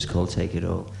It's called Take It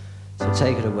All. So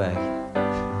take it away.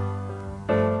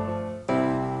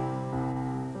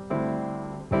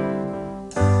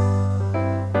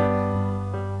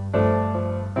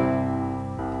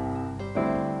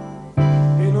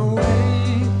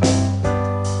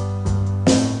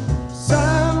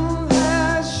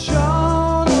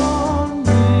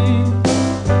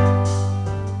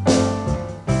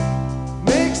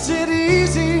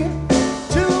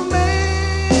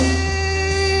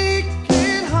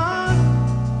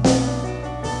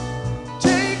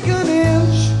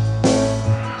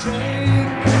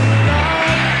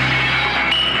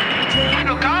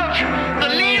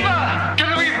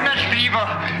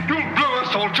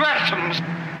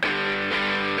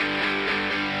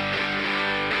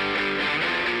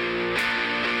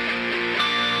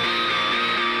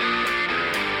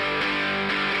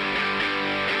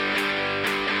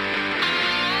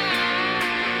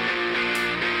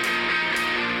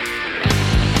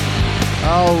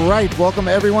 All right, welcome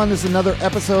everyone. This is another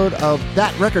episode of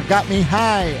That Record Got Me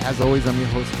High. As always, I'm your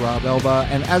host, Rob Elba,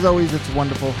 and as always, it's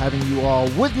wonderful having you all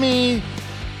with me.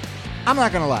 I'm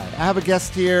not going to lie. I have a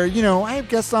guest here. You know, I have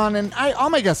guests on, and all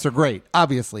my guests are great,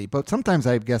 obviously, but sometimes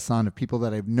I have guests on of people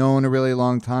that I've known a really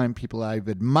long time, people I've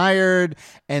admired,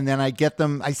 and then I get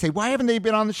them, I say, why haven't they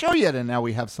been on the show yet? And now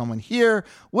we have someone here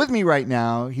with me right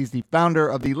now. He's the founder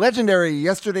of the legendary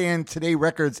Yesterday and Today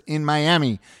Records in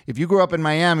Miami. If you grew up in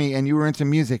Miami and you were into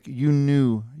music, you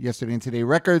knew Yesterday and Today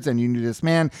Records, and you knew this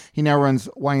man. He now runs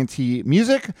Y&T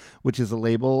Music, which is a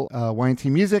label, Y&T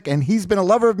Music, and he's been a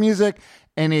lover of music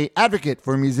and an advocate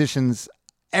for musicians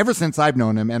ever since I've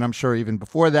known him, and I'm sure even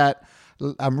before that.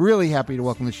 I'm really happy to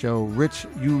welcome to the show Rich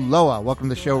Uloa. Welcome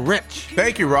to the show, Rich.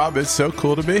 Thank you, Rob. It's so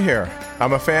cool to be here.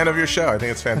 I'm a fan of your show. I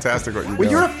think it's fantastic what you're doing. Well,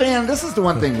 you're a fan. This is the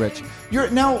one thing, Rich. You're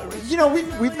now, you know,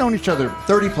 we've known each other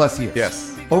 30 plus years.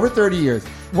 Yes. Over 30 years.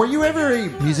 Were you ever a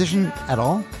musician at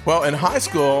all? Well, in high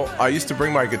school, I used to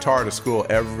bring my guitar to school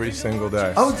every single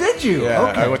day. Oh, did you? Yeah.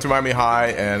 Okay. I went to Miami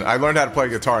High, and I learned how to play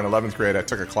guitar in 11th grade. I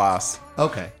took a class.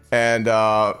 Okay. And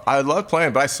I loved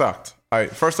playing, but I sucked.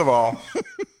 First of all,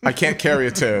 I can't carry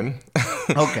a tune.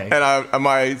 Okay. And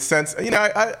my sense, you know,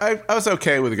 I was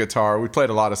okay with the guitar. We played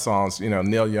a lot of songs, you know,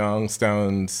 Neil Young,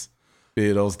 Stones,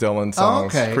 Beatles, Dylan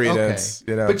songs, Creedence.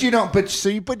 Okay. You know. But you don't.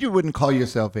 But you wouldn't call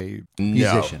yourself a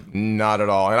musician. No, not at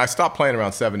all. And I stopped playing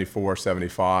around 74,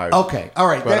 75. Okay, all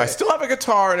right. But I still have a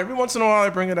guitar, and every once in a while I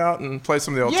bring it out and play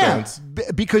some of the old tunes.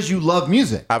 Because you love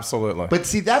music. Absolutely. But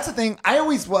see, that's the thing. I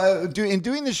always in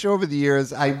doing this show over the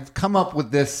years, I've come up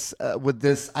with this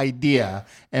idea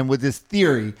and with this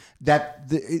theory that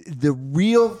the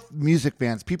real music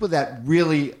fans, people that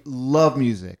really love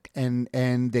music and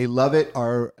they love it,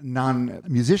 are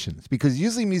non-musicians, because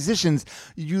usually musicians,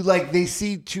 they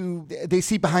see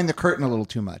behind the curtain a little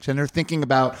too much, and they're thinking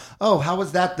about, oh, how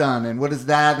was that done and what is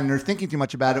that, and they're thinking too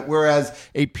much about it, whereas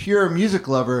a pure music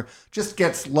lover just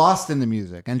gets lost in the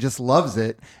music and just loves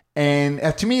it. And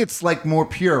to me, it's like more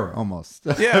pure almost.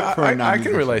 Yeah, I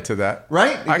can relate to that.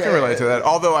 Right? I can relate to that.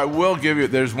 Although I will give you,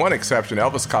 there's one exception.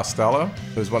 Elvis Costello,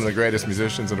 who's one of the greatest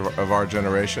musicians of our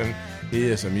generation. He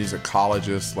is a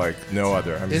musicologist like no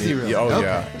other. I mean, is he really? Oh, okay.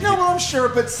 yeah. No, well, I'm sure,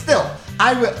 but still,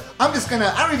 I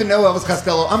don't even know Elvis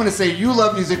Costello. I'm going to say you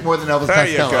love music more than Elvis Costello.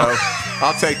 There you go.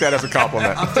 I'll take that as a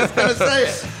compliment. I'm just going to say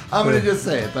it. I'm going to just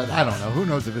say it, but I don't know. Who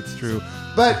knows if it's true?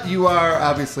 But you are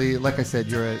obviously, like I said,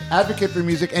 you're an advocate for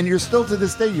music, and you're still to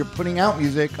this day, you're putting out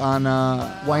music on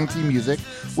Y&T Music,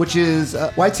 which is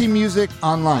Y&T Music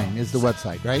Online is the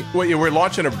website, right? Well, yeah, we're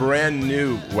launching a brand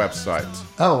new website.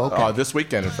 Oh, okay. This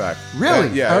weekend, in fact. Really?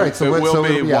 Yeah. All right. So it will be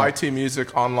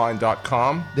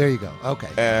ytmusiconline.com. There you go. Okay.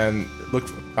 And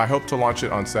I hope to launch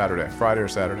it on Friday or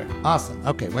Saturday. Awesome.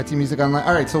 Okay. Y&T Music Online.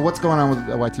 All right. So what's going on with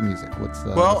Y&T Music? Let's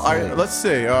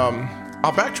see.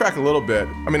 I'll backtrack a little bit.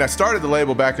 I mean, I started the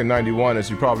label back in 91,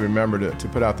 as you probably remember, to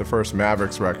put out the first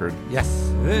Mavericks record.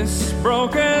 Yes. This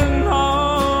broken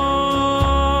heart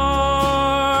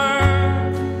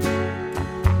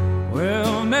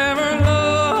will never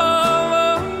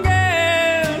love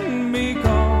again,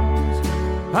 because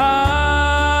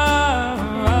I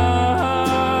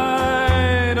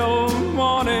don't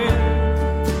want it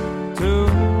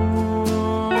to.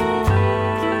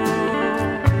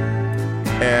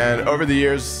 And over the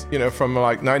years, you know, from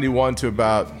like 91 to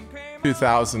about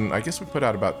 2000, I guess we put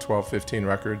out about 12, 15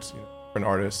 records, different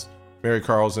artists. Mary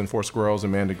Carlson, Four Squirrels,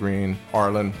 Amanda Green,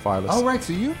 Arlen, Phyllis. Oh, right.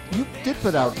 So you did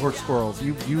put out Four Squirrels.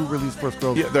 You released Four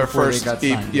Squirrels their before first they got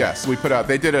signed. Yes, we put out.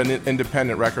 They did an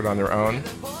independent record on their own.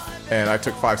 And I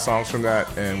took 5 songs from that,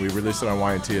 and we released it on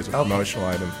Y&T as a promotional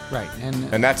item. Right.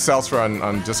 And that sells for on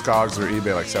Discogs or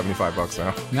eBay like $75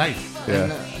 now. Nice. Yeah.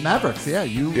 And Mavericks, yeah.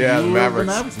 You the were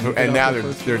Mavericks. The And now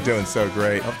they're doing so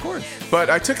great. Of course. But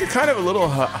I took a kind of a little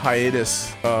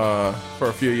hiatus for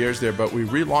a few years there, but we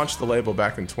relaunched the label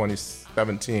back in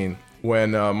 2017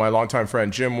 when my longtime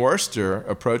friend Jim Worster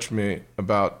approached me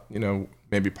about,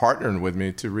 maybe partnering with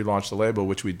me to relaunch the label,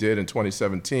 which we did in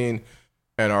 2017.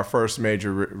 And our first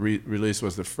major release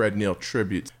was the Fred Neil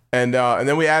tribute. And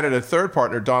then we added a third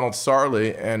partner, Donald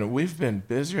Sarley, and we've been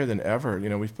busier than ever.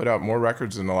 We've put out more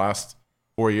records in the last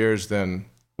 4 years than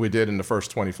we did in the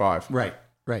first 25. Right.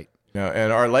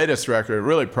 And our latest record,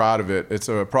 really proud of it. It's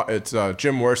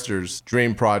Jim Worster's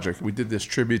dream project. We did this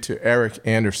tribute to Eric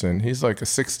Anderson. He's like a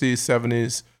 60s,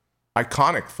 70s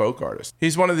iconic folk artist.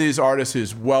 He's one of these artists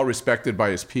who's well respected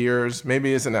by his peers.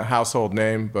 Maybe isn't a household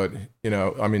name, but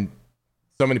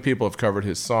so many people have covered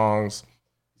his songs.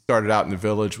 He started out in the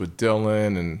Village with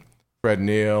Dylan and Fred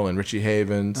Neil and Richie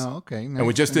Havens. Oh, okay. Nice. And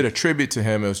we just did a tribute to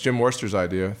him. It was Jim Worster's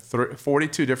idea.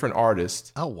 42 different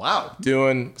artists. Oh, wow.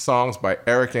 Doing songs by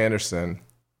Eric Anderson.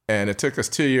 And it took us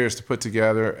 2 years to put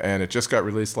together, and it just got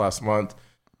released last month.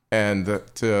 And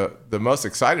the most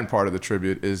exciting part of the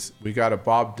tribute is we got a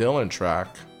Bob Dylan track.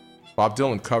 Bob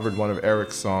Dylan covered one of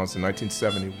Eric's songs in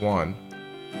 1971.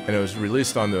 And it was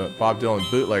released on the Bob Dylan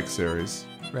bootleg series.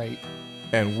 Right.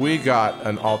 And we got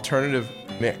an alternative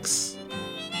mix,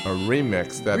 a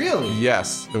remix that... Really?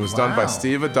 Yes. It was done by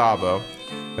Steve Adabo,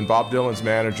 and Bob Dylan's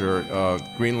manager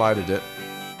green-lighted it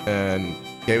and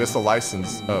gave us the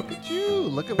license. Look at you.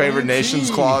 Look at Favored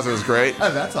Nations clause. It was great.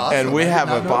 Oh, that's awesome. And we I did have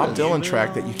not a know Bob this. Dylan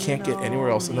track that you can't get anywhere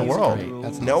else in the world. great.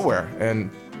 That's awesome. Nowhere.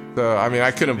 And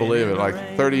I couldn't believe it. Like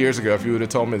 30 years ago, if you would have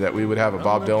told me that we would have a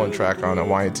Bob Dylan track on a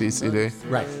Y&T CD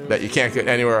that you can't get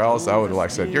anywhere else, I would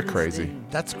have said, you're crazy.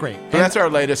 That's great. But that's our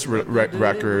latest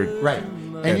record. Right.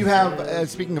 And you have,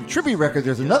 speaking of tribute record,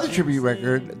 there's another tribute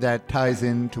record that ties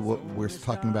into what we're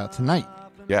talking about tonight.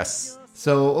 Yes.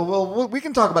 So, well, we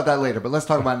can talk about that later, but let's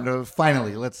talk about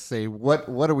finally. Let's say what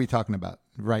are we talking about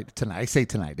right tonight? I say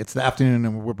tonight. It's the afternoon,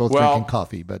 and we're both drinking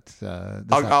coffee. But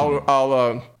I'll tell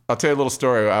you a little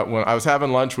story. When I was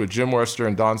having lunch with Jim Worster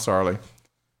and Don Sarley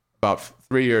about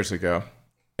 3 years ago,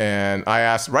 and I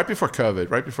asked right before COVID,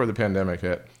 right before the pandemic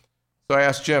hit. So I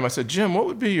asked Jim. I said, Jim, what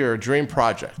would be your dream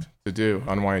project to do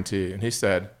on Y&T? And he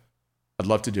said, I'd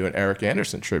love to do an Eric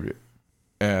Anderson tribute.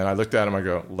 And I looked at him. I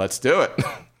go, let's do it.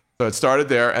 So it started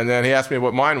there, and then he asked me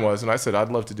what mine was, and I said, I'd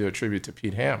love to do a tribute to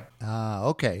Pete Ham.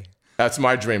 Okay. That's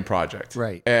my dream project.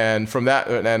 Right. And from that,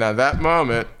 and at that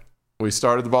moment, we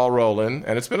started the ball rolling,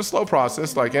 and it's been a slow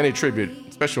process, like any tribute,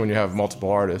 especially when you have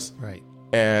multiple artists. Right.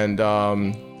 And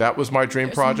that was my dream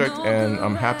project, and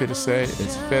I'm happy to say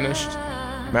it's finished,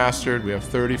 mastered. We have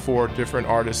 34 different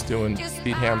artists doing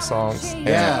Pete Ham songs.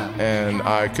 Yeah. And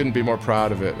I couldn't be more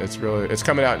proud of it. It's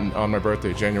coming out on my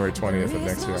birthday, January 20th of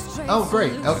next year. Oh,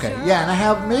 great. Okay. Yeah, and I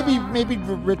have maybe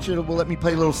Richard will let me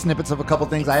play little snippets of a couple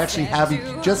things. I actually have he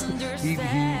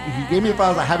gave me the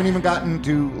files. I haven't even gotten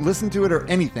to listen to it or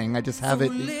anything. I just have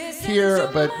it here,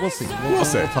 but we'll see. We'll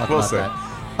talk about that.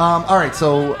 All right,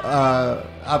 so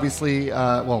obviously,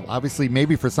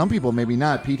 maybe for some people, maybe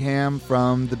not. Pete Ham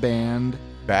from the band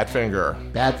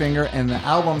Badfinger, and the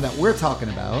album that we're talking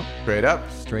about, Straight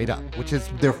Up, which is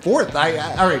their fourth. All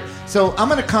right, so I'm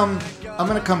gonna come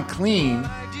clean,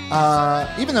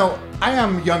 even though I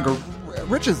am younger.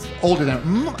 Rich is older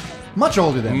than much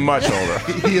older than me. Much older.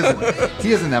 He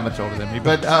isn't that much older than me.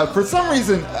 But for some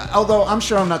reason, although I'm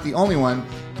sure I'm not the only one,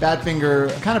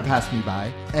 Badfinger kind of passed me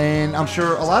by. And I'm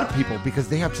sure a lot of people, because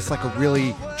they have just like a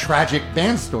really tragic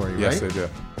band story, right? Yes, they do.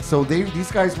 So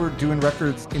these guys were doing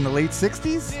records in the late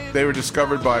 60s? They were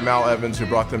discovered by Mal Evans, who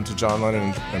brought them to John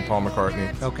Lennon and Paul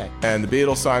McCartney. Okay. And the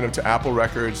Beatles signed them to Apple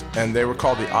Records, and they were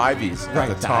called the Ivies at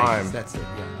the time. Ivies, that's it,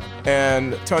 yeah.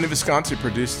 And Tony Visconti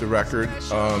produced the record,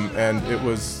 and it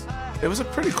was a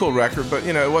pretty cool record, but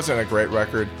it wasn't a great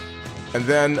record. And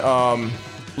then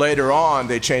later on,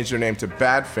 they changed their name to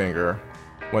Badfinger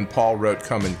when Paul wrote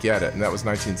 "Come and Get It," and that was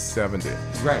 1970.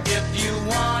 Right. If you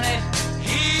want it,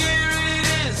 here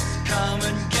it is. Come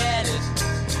and get it.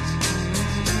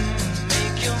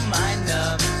 Make your mind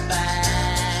up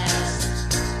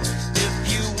fast. If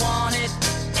you want it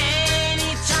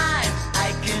anytime,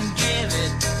 I can give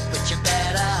it, but you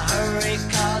better hurry,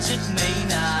 'cause it may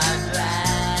not last.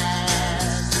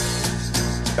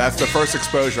 That's the first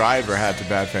exposure I ever had to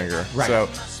Badfinger. Right.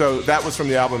 So that was from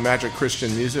the album Magic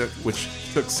Christian Music, which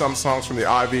took some songs from the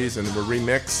Ivies and were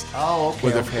remixed. Oh,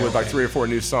 okay. With like 3 or 4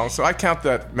 new songs. So I count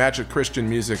that Magic Christian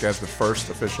Music as the first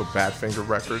official Badfinger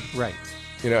record. Right.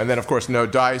 And then of course No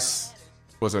Dice,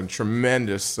 was a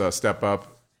tremendous step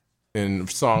up in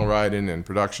songwriting and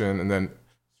production, and then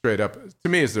Straight Up, to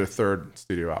me, is their third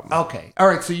studio album. Okay. All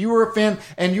right. So you were a fan,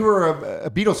 and you were a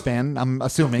Beatles fan, I'm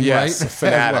assuming, Yes, right? a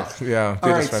fanatic. As well. Yeah, All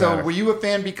Beatles right. So fanatic. were you a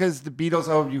fan because the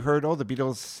Beatles, you heard, the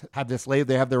Beatles have this label,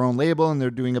 they have their own label, and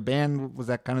they're doing a band. Was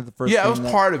that kind of the first Yeah, thing? it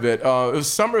was part of it. It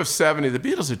was summer of '70. The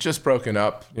Beatles had just broken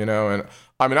up, and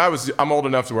I mean, I'm old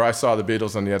enough to where I saw the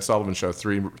Beatles on the Ed Sullivan Show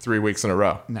three weeks in a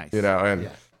row. Nice.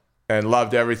 And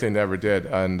loved everything they ever did.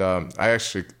 And I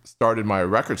actually started my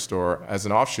record store as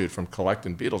an offshoot from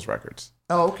collecting Beatles records.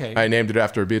 Oh, okay. I named it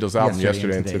after a Beatles album,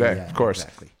 Yesterday and Today, yeah, of course.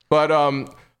 Exactly. But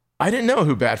I didn't know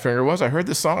who Badfinger was. I heard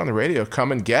this song on the radio,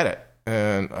 Come and Get It.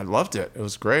 And I loved it. It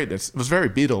was great. It was very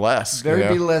Beatlesque. Very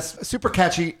Beatles, super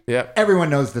catchy. Yep. Everyone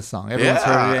knows this song. Everyone's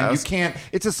heard it, and that you was- can't.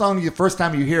 It's a song. The first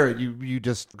time you hear it, you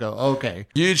just go, okay.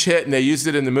 Huge hit, and they used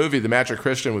it in the movie The Magic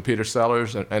Christian with Peter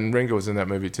Sellers, and Ringo was in that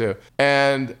movie too.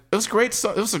 And it was great.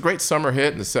 It was a great summer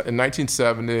hit in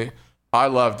 1970. I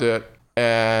loved it,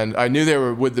 and I knew they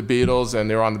were with the Beatles, and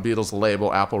they were on the Beatles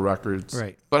label, Apple Records.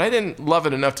 Right. But I didn't love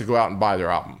it enough to go out and buy their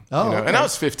album. Oh, And okay. I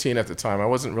was 15 at the time. I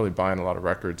wasn't really buying a lot of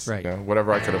records. Right.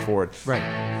 Whatever I could afford. Right.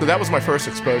 So that was my first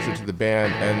exposure to the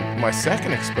band, and my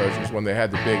second exposure was when they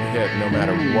had the big hit, No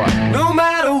Matter What. No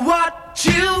matter what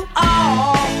you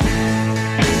are,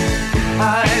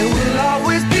 I will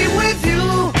always be with you.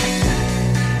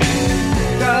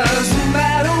 Doesn't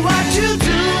matter what you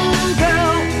do,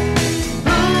 girl,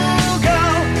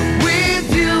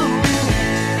 with you.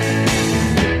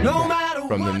 No matter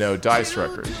From the No Dice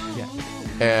record. Yeah.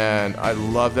 And I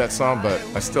love that song, but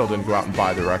I still didn't go out and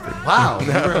buy the record. Wow.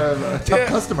 You're a tough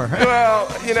customer. Well,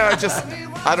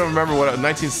 I don't remember what,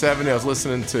 1970, I was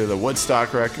listening to the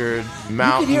Woodstock record, You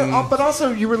Mountain, could hear, but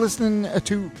also you were listening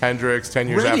to Hendrix, 10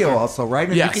 years radio after. also, right?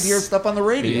 And Yes. you could hear stuff on the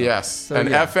radio. Yes. So, and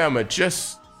yeah. FM had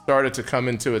just started to come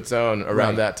into its own around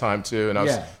Right. that time, too. And I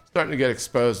was Yeah. starting to get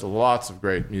exposed to lots of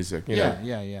great music. You know?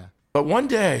 Yeah. But one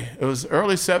day, it was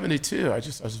early '72. I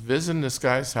was visiting this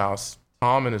guy's house,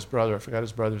 Tom and his brother. I forgot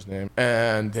his brother's name,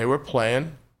 and they were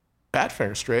playing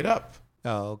Badfinger Straight Up.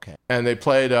 Oh, okay. And they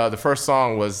played the first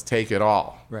song was "Take It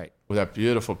All" Right. with that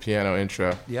beautiful piano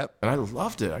intro. Yep. And I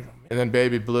loved it. And then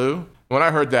 "Baby Blue." When I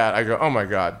heard that, I go, "Oh my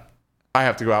God, I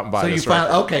have to go out and buy So this." you found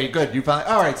record. okay, good. You found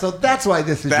all right. So that's why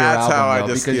this is your That's album, how I though,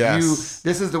 just- because yes.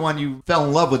 this is the one you fell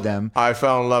in love with them. I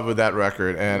fell in love with that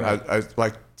record, and I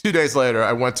like 2 days later,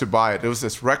 I went to buy it. There was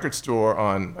this record store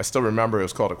on, I still remember, it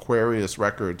was called Aquarius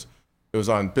Records. It was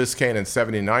on Biscayne and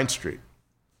 79th Street.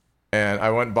 And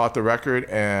I went and bought the record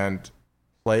and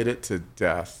played it to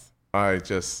death. I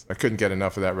couldn't get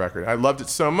enough of that record. I loved it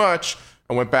so much,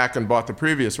 I went back and bought the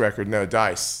previous record, No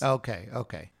Dice.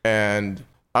 Okay. And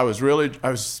I was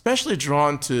especially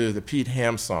drawn to the Pete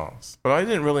Ham songs. But I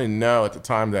didn't really know at the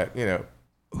time that,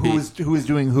 Who is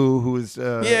doing who is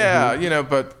but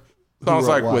songs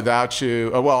wrote like what? Without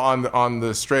You, on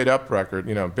the Straight Up record,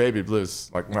 Baby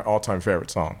Blue's like my all-time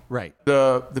favorite song. right?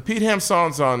 The Pete Ham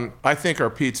songs I think are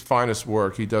Pete's finest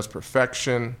work. He does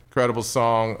Perfection, incredible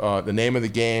song. The Name of the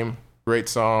Game, great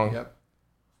song. Yep.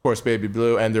 Of course, Baby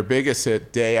Blue, and their biggest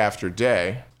hit, Day After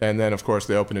Day. And then, of course,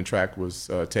 the opening track was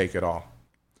Take It All.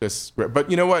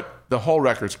 But you know what? The whole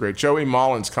record's great. Joey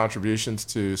Molland's contributions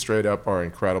to Straight Up are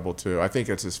incredible, too. I think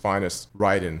it's his finest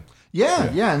writing. Yeah,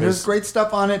 and there's It's- great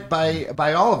stuff on it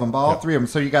by all of them, by all three of them.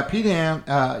 So you got Pete Ham,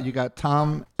 you got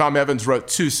Tom. Tom Evans wrote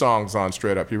 2 songs on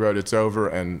Straight Up. He wrote It's Over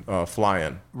and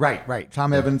Flyin'. Right.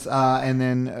 Tom Evans, and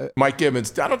then Mike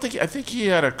Gibbons, I think he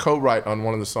had a co-write on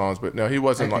one of the songs, but no, he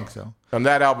wasn't I like think so. On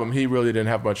that album, he really didn't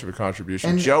have much of a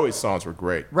contribution. And- Joey's songs were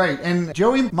great. right, and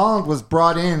Joey Molland was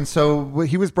brought in. So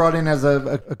he was brought in as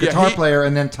a guitar he- player,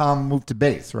 and then Tom moved to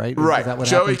bass. Right. Is Right. that what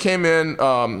Joey happened? came in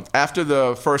after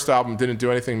the first album, didn't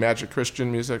do anything Magic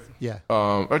Christian music. Yeah.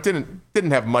 Or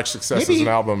didn't have much success as an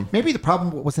album. Maybe the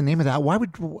problem was the name of that. Why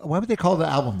would they call the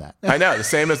album that? I know, the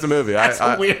same as the movie.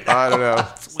 a weird I don't know.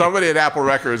 Somebody at Apple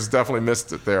Records definitely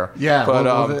missed it there. Yeah, but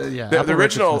well, the Apple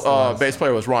original Records missed a lot of bass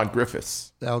player was Ron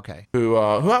Griffiths, Okay. who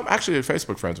I'm actually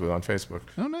Facebook friends with on Facebook.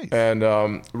 Oh, nice.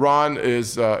 And Ron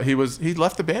is he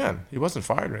left the band. He wasn't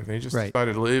fired or anything. He just Right.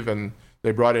 decided to leave, and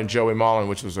they brought in Joey Molland,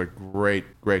 which was a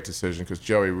great decision because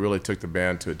Joey really took the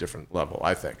band to a different level,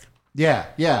 I think. Yeah.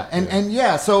 And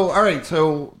so all right,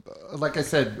 so like I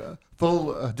said,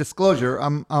 full disclosure,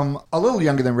 I'm a little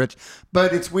younger than Rich,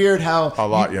 but it's weird how A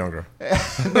lot younger.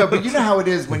 no, but you know how it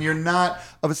is when you're not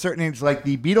of a certain age. Like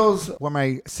the Beatles were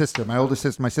my older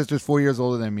sister. My sister's 4 years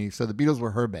older than me, so the Beatles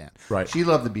were her band. Right. She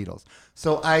loved the Beatles.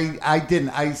 So I didn't.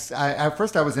 I at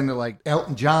first I was into like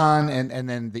Elton John and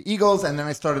then the Eagles, and then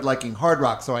I started liking hard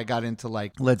rock. So I got into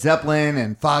like Led Zeppelin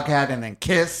and Foghat and then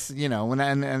Kiss. You know, when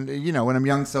I'm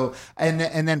young. So and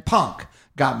then punk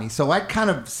got me. So I kind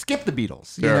of skipped the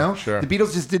Beatles, you know? Sure. The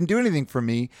Beatles just didn't do anything for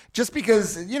me just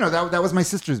because, you know, that was my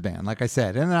sister's band, like I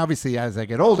said. And then obviously as I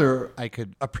get older, I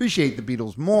could appreciate the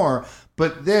Beatles more.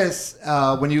 But this,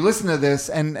 when you listen to this,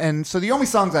 and so the only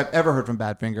songs I've ever heard from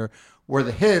Badfinger were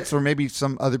the hits or maybe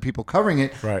some other people covering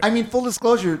it. Right. I mean, full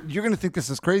disclosure, you're going to think this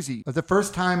is crazy. The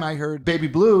first time I heard Baby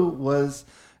Blue was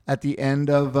at the end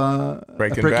of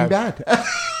Breaking Bad.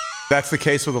 That's the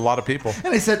case with a lot of people.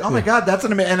 And I said, oh my God, that's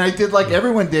an amazing. And I did like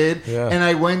everyone did. Yeah. And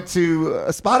I went to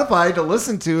Spotify to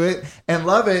listen to it and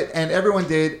love it. And everyone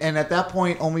did. And at that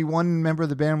point, only one member of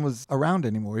the band was around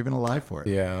anymore, even alive for it.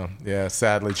 Yeah.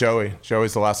 Sadly,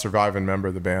 Joey's the last surviving member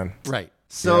of the band. Right.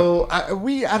 So I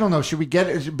don't know. Should we get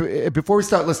it before we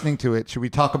start listening to it? Should we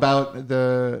talk about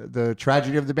the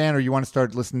tragedy of the band, or you want to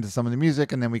start listening to some of the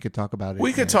music and then we could talk about it?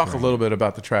 We could talk a little bit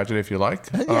about the tragedy if you like.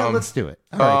 Yeah, let's do it.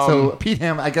 All right. So Pete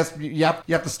Ham, I guess you have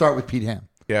to start with Pete Ham.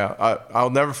 Yeah, I'll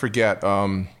never forget.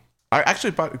 I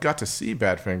actually got to see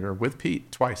Badfinger with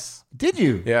Pete twice. Did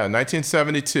you? Yeah,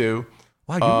 1972.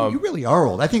 Wow, you really are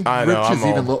old. I think I know, Rich is I'm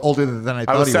even old. Older than I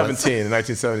thought I was he 17 in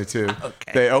 1972.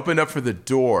 Okay. They opened up for The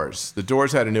Doors. The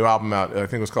Doors had a new album out. I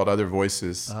think it was called Other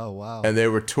Voices. Oh, wow. And they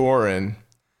were touring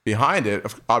behind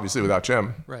it, obviously without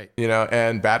Jim. Right. You know,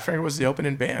 and Badfinger was the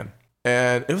opening band.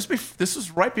 And it was this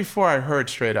was right before I heard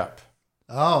Straight Up.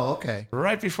 Oh, okay.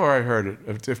 Right before I heard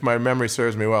it, if my memory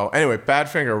serves me well. Anyway,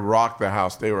 Badfinger rocked the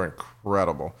house. They were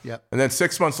incredible. Yep. And then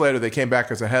 6 months later, they came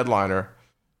back as a headliner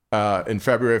in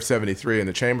February of '73, and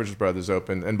the Chambers Brothers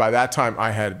opened. And by that time,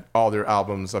 I had all their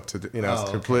albums up to,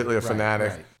 completely a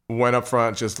fanatic. Right. Went up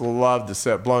front, just loved the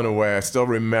set, blown away. I still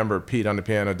remember Pete on the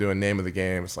piano doing Name of the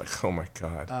Game. It's like, oh my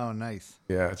God. Oh, nice.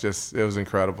 Yeah, it was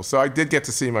incredible. So I did get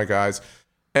to see my guys.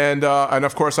 And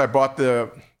of course, I bought the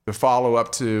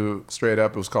follow-up to Straight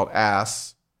Up. It was called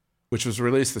Ass, which was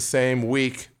released the same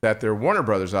week that their Warner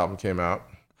Brothers album came out.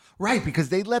 Right, because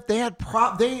they had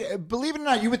believe it or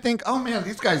not, you would think, oh man,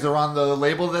 these guys are on the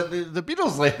label that the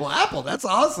Beatles label, Apple. That's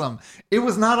awesome. It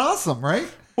was not awesome, right?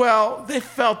 Well, they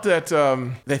felt that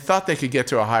they thought they could get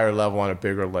to a higher level on a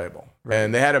bigger label. Right.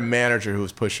 And they had a manager who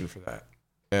was pushing for that.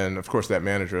 And of course, that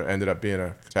manager ended up being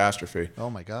a catastrophe. Oh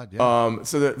my God, yeah.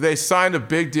 So they signed a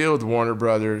big deal with Warner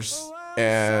Brothers,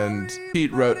 and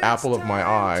Pete wrote Apple of My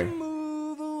Eye,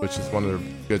 which is one of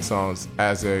their good songs,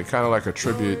 as a kind of like a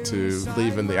tribute to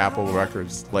leaving the Apple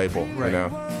Records label, right. You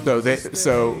know.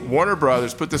 So Warner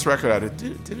Brothers put this record out. It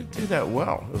didn't do that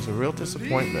well. It was a real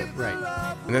disappointment.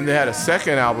 Right. And then they had a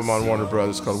second album on Warner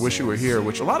Brothers called Wish You Were Here,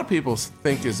 which a lot of people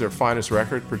think is their finest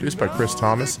record, produced by Chris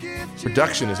Thomas.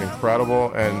 Production is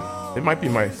incredible, and it might be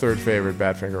my third favorite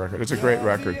Badfinger record. It's a great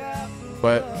record.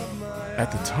 But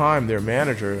at the time, their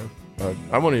manager,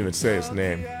 I won't even say his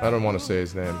name. I don't want to say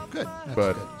his name. Good.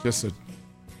 But good.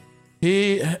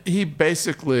 He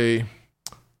basically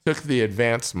took the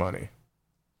advance money,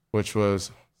 which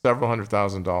was several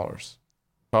 $100,000,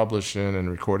 publishing and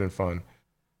recording fund,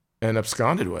 and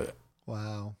absconded with it.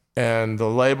 Wow. And the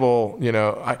label, you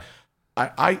know,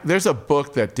 I there's a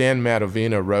book that Dan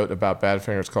Matovina wrote about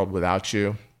Badfinger. It's called Without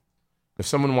You. If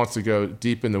someone wants to go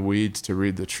deep in the weeds to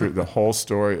read the whole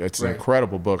story, it's an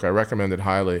incredible book. I recommend it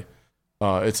highly.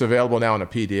 It's available now in a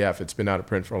PDF. It's been out of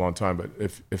print for a long time, but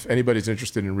if anybody's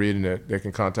interested in reading it, they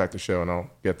can contact the show and I'll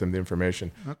get them the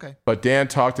information. Okay. But Dan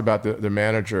talked about the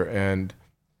manager, and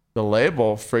the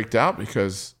label freaked out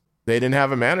because they didn't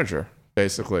have a manager,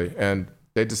 basically. And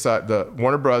they decided, the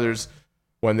Warner Brothers,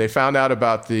 when they found out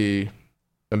about the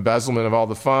embezzlement of all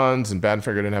the funds and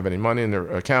Badfinger didn't have any money in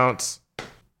their accounts,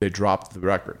 they dropped the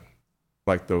record.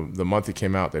 Like the month it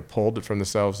came out, they pulled it from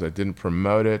themselves. They didn't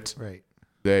promote it. Right.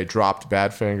 They dropped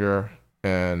Badfinger,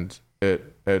 and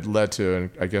it led to,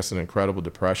 I guess, an incredible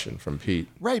depression from Pete.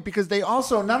 Right, because they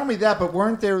also, not only that, but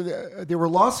weren't there were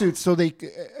lawsuits, so they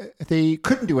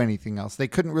couldn't do anything else. They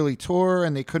couldn't really tour,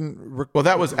 and they couldn't. Well,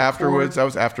 that was afterwards. That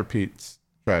was after Pete's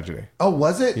tragedy. Oh,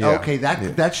 was it? Yeah. Okay,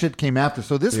 that shit came after.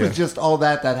 So this was just all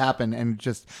that happened, and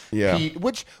just Pete,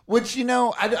 which you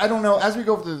know, I don't know. As we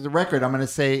go through the record, I'm going to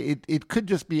say it could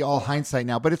just be all hindsight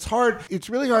now, but it's hard. It's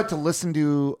really hard to listen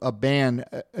to a band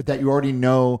that you already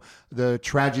know the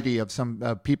tragedy of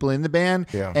some people in the band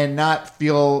and not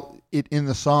feel it in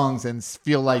the songs and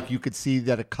feel like you could see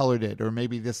that it colored it, or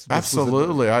maybe this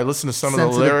Absolutely. I listened to some of the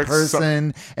sensitive lyrics.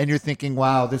 person, and you're thinking,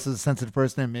 wow, this is a sensitive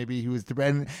person, and maybe he was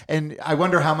and I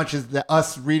wonder how much is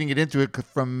us reading it into it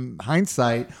from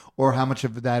hindsight, or how much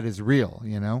of that is real,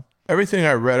 you know? Everything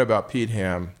I read about Pete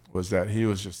Ham was that he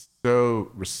was just so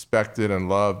respected and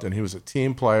loved, and he was a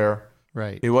team player.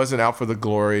 Right. He wasn't out for the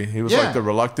glory. He was Yeah. like the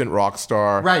reluctant rock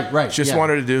star. Right, Just yeah.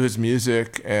 wanted to do his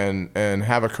music and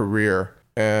have a career.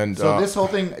 And So this whole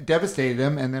thing devastated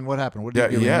him, and then what happened? What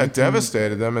did he do? it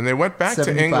devastated them, and they went back to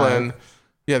 75. England.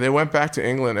 Yeah, they went back to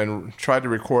England and tried to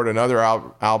record another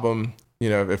album. You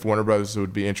know, if Warner Brothers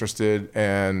would be interested,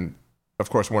 and of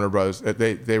course Warner Brothers.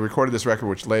 They recorded this record,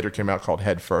 which later came out called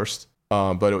Head First,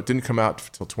 but it didn't come out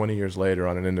until 20 years later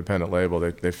on an independent label.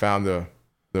 They found the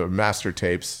master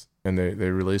tapes and they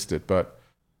released it. But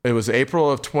it was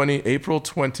April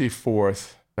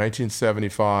 24th,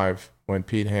 1975, when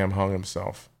Pete Ham hung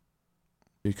himself,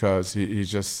 because he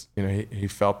just, you know, he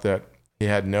felt that he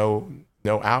had no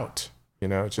out, you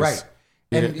know, just Right.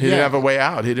 he And, didn't have a way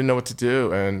out. He didn't know what to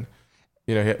do, and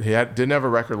you know, he didn't have a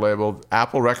record label.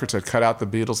 Apple Records had cut out the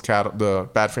Beatles the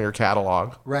Badfinger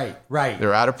catalog. Right.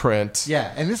 They're out of print.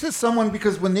 Yeah, and this is someone,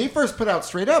 because when they first put out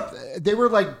Straight Up, they were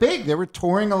like big. They were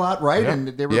touring a lot, right? Yeah. And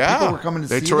people were coming to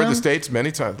see They toured them. the States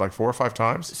many times, like 4 or 5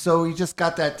 times. So he just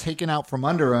got that taken out from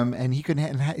under him, and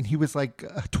he was like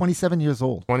 27 years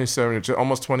old. 27,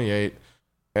 almost 28.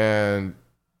 And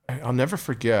I'll never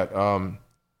forget,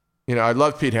 you know, I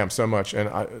love Pete Ham so much, and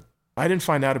I didn't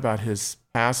find out about his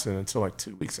passing until like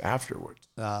 2 weeks afterwards.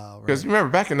 Because remember,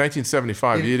 back in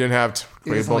 1975, you didn't have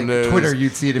cable like news. Twitter,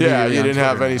 you'd see it immediately. Yeah, you on didn't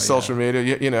have Twitter any now, social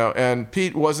media, you know. And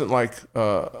Pete wasn't like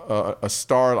a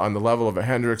star on the level of a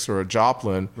Hendrix or a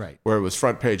Joplin, Right. where it was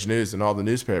front page news in all the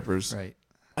newspapers. Right.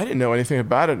 I didn't know anything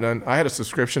about it, and I had a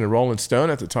subscription to Rolling Stone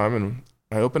at the time, and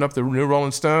I opened up the new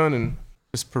Rolling Stone and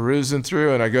just perusing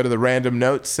through, and I go to the random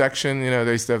notes section. You know,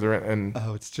 they used to have and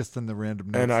Oh, it's just in the random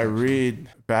notes and I section. read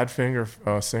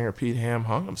Badfinger singer Pete Ham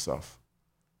hung himself.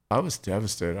 I was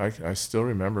devastated. I still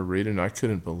remember reading. I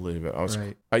couldn't believe it. I was,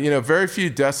 Right. you know, very few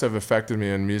deaths have affected me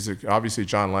in music. Obviously,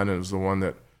 John Lennon was the one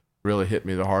that really hit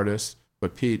me the hardest,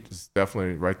 but Pete is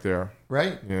definitely right there.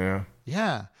 Right. Yeah.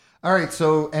 Yeah. All right.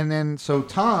 So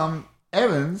Tom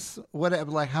Evans,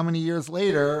 how many years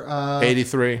later?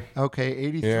 83. Okay,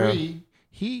 83. Yeah.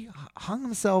 He hung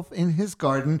himself in his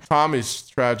garden. Tommy's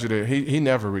tragedy. He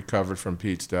never recovered from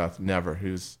Pete's death. Never.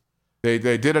 They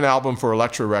did an album for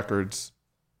Elektra Records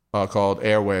called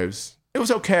Airwaves. It was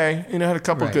okay. You know, had a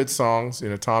couple Right. good songs. You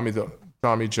know,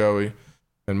 Tommy, Joey,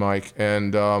 and Mike,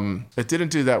 and it didn't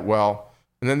do that well.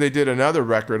 And then they did another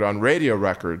record on Radio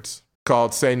Records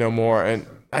called Say No More, and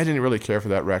I didn't really care for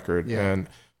that record. Yeah. And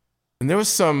there was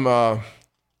some.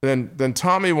 Then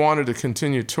Tommy wanted to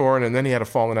continue touring, and then he had a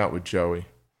falling out with Joey.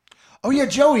 Oh yeah,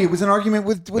 Joey. It was an argument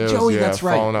with It was, Joey. yeah, That's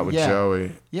right. falling out with yeah.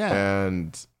 Joey. Yeah.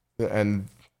 And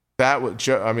that was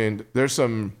I mean, there's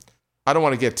some. I don't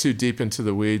want to get too deep into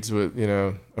the weeds with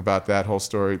about that whole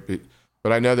story,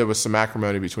 but I know there was some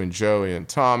acrimony between Joey and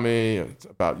Tommy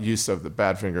about use of the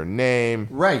Badfinger name.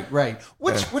 Right.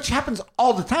 Which happens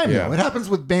all the time. Yeah. Though. It happens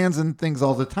with bands and things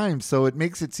all the time. So it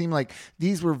makes it seem like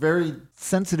these were very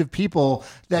sensitive people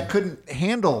that couldn't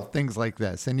handle things like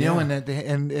this. And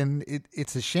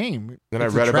it's a shame. Then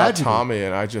It's I read a about tragedy. Tommy,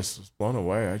 and I just was blown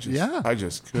away. I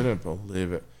just couldn't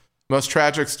believe it. Most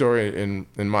tragic story in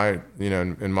my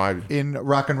in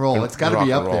rock and roll. In It's got to rock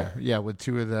be and up roll. there. Yeah, with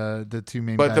two of the two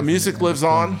main. But guys the music and lives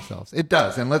killing on. themselves. It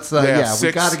does, and let's They have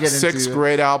we got to get into six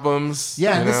great albums.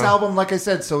 Yeah, you and this know. album, like I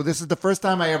said, so this is the first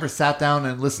time I ever sat down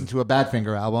and listened to a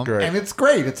Badfinger album. Great. And it's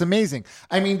great. It's amazing.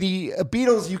 I mean, the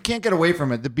Beatles, you can't get away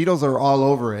from it. The Beatles are all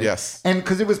over it. Yes. And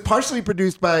because it was partially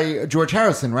produced by George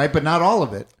Harrison, right? But not all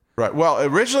of it. Right. Well,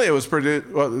 originally it was produced.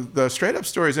 Well, the Straight Up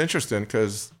story is interesting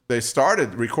because they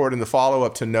started recording the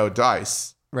follow-up to No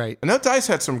Dice. Right. And No Dice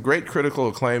had some great critical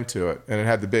acclaim to it, and it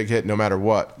had the big hit No Matter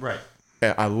What. Right.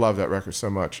 And I love that record so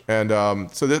much. And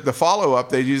so the follow-up,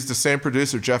 they used the same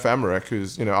producer, Jeff Emmerich,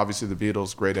 who's obviously the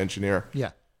Beatles' great engineer.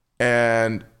 Yeah.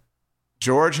 And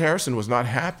George Harrison was not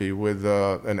happy with,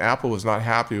 and Apple was not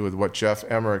happy with what Jeff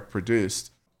Emmerich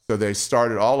produced. So they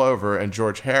started all over, and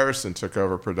George Harrison took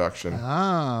over production.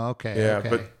 Oh, okay. Yeah,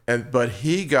 okay. but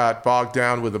he got bogged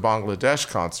down with the Bangladesh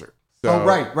concert. So,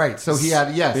 right. So he had,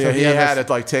 he had to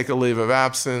like take a leave of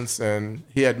absence, and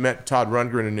he had met Todd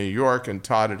Rundgren in New York, and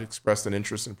Todd had expressed an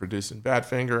interest in producing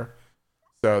Badfinger.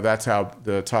 So that's how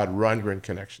the Todd Rundgren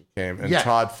connection came, and Yeah.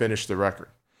 Todd finished the record.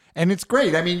 And it's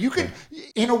great. I mean, you could,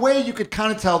 in a way, you could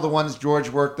kind of tell the ones George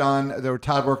worked on, that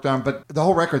Todd worked on, but the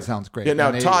whole record sounds great. Yeah,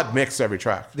 now Todd mixed every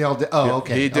track. They all did. Oh,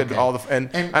 okay. He did okay. all the, and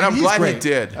I'm he's glad great. he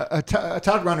did.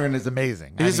 Todd Rundgren is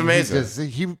amazing. He's amazing.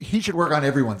 He should work on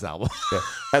everyone's album. Yeah.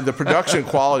 And the production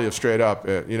quality of Straight Up,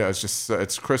 it's just,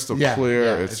 it's crystal clear.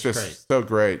 Yeah, it's just great. so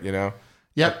great, you know?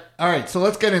 Yep. All right. So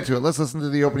let's get into it. Let's listen to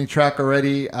the opening track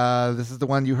already. This is the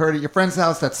one you heard at your friend's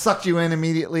house that sucked you in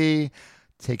immediately.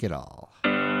 Take It All.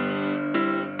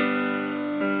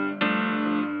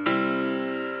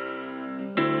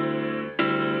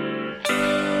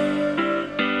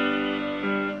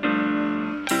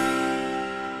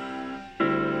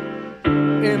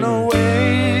 In a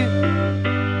way,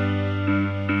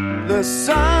 the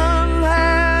sun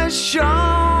has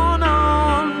shone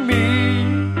on me,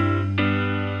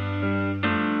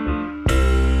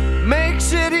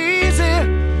 makes it easy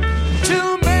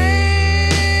to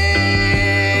make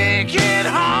it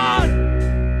hard.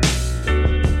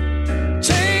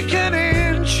 Take an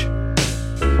inch,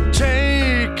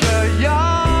 take a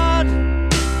yard,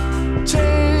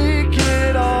 take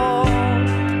it all.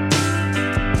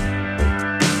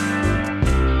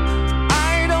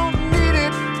 I don't need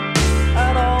it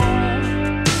at all.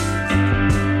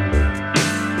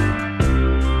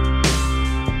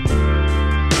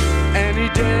 Any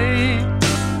day,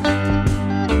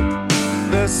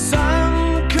 the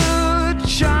sun could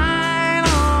shine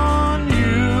on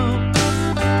you.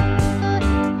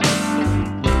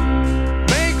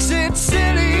 Makes it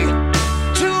silly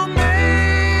to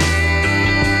make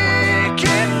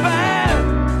it bad.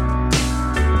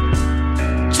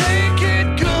 Take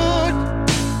it good,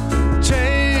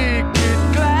 take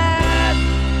it glad,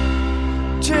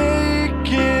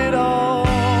 take it all.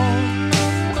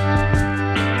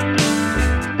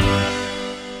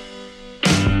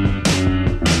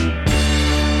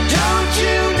 Don't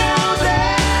you know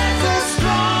there's a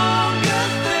stronger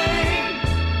thing?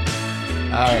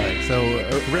 All right. So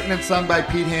written and sung by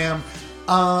Pete Ham.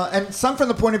 And sung from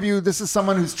the point of view, this is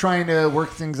someone who's trying to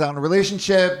work things out in a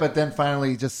relationship, but then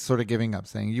finally just sort of giving up,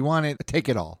 saying, you want it, take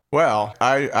it all. Well,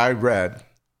 I read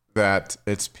that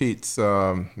it's Pete's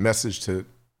message to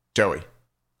Joey.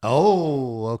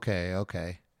 Oh, okay.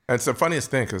 Okay. And it's the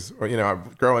funniest thing because,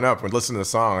 growing up, when listening to the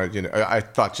song, I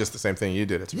thought just the same thing you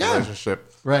did. It's a Yeah.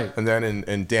 relationship. Right. And then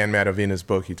in Dan Matavina's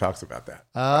book, he talks about that.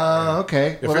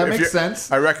 Okay. Well, that makes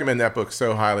sense. I recommend that book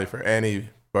so highly for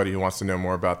anybody who wants to know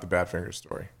more about the Badfinger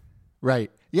story.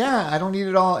 Right. Yeah, I don't need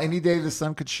it all. Any day the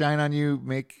sun could shine on you.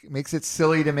 Makes it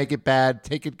silly to make it bad.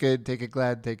 Take it good, take it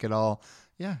glad, take it all.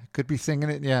 Yeah, could be singing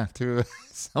it, to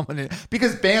someone.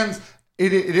 Because bands,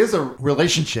 it is a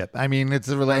relationship. I mean, it's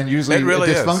and usually It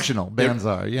really is. dysfunctional. Bands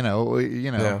are,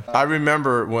 Yeah. I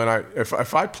remember when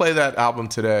if I play that album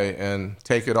today and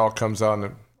Take It All comes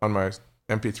on my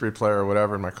MP3 player or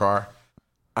whatever in my car,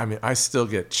 I mean, I still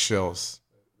get chills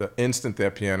the instant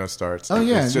that piano starts. Oh,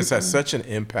 yeah. It just has such an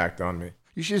impact on me.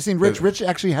 You should have seen Rich. Rich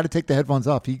actually had to take the headphones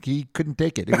off. He couldn't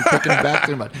take it. It was taking him back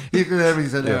too much. He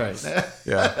said, all right.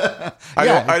 Yeah.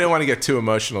 Yeah. I didn't want to get too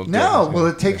emotional. No, well,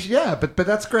 it takes, but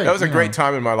that's great. That was a great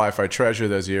time in my life. I treasure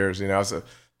those years. I was a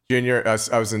junior. I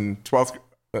was in 12th.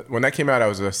 When that came out, I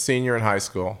was a senior in high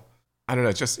school. I don't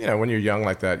know, just, when you're young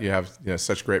like that, you have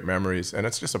such great memories. And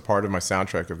it's just a part of my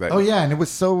soundtrack of that. Oh, yeah. And it was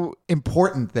so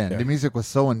important then. Yeah. The music was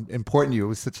so important to you. It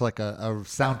was such like a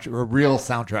real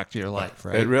soundtrack to your life,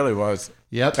 right? It really was.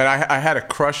 Yep. And I had a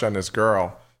crush on this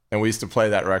girl, and we used to play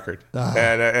that record.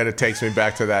 And it takes me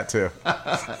back to that, too.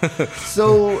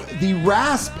 So the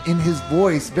rasp in his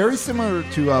voice, very similar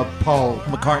to Paul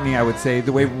McCartney, I would say.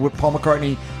 The way Paul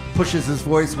McCartney pushes his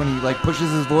voice, when he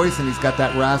pushes his voice and he's got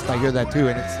that rasp, I hear that too.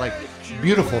 And it's like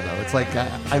beautiful, though. It's like,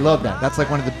 I love that. That's like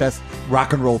one of the best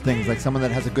rock and roll things, like someone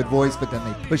that has a good voice, but then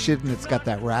they push it and it's got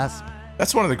that rasp.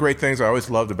 That's one of the great things I always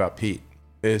loved about Pete,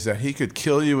 is that he could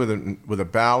kill you with a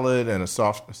ballad and a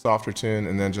softer tune,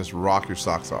 and then just rock your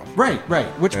socks off. Right.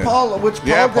 Which Paul did did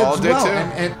well. too.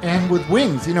 And with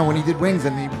Wings, when he did Wings,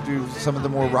 and he would do some of the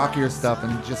more rockier stuff,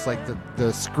 and just like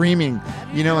the screaming,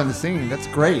 and the singing. That's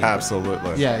great.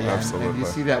 Absolutely. Yeah. Absolutely. And you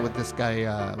see that with this guy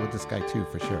too,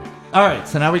 for sure. All right,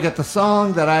 so now we got the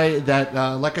song that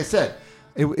like I said.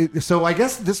 So I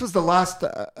guess this was the last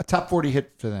a top 40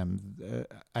 hit for them.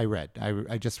 I read.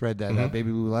 I just read that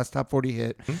Baby Blue last top 40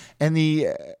 hit, and the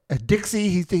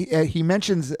Dixie. He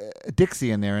mentions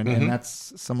Dixie in there, and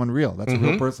that's someone real. That's a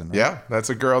real person. Right? Yeah, that's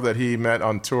a girl that he met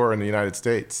on tour in the United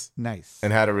States. Nice.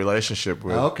 And had a relationship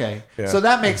with. Okay, Yeah. so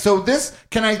that makes this.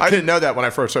 I didn't know that when I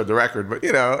first heard the record, but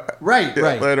right.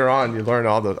 Later on, you learn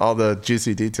all the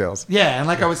juicy details. Yeah, and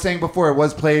like I was saying before, it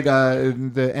was played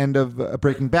in the end of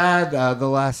Breaking Bad, the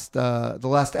last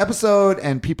episode,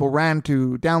 and people ran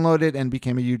to download it and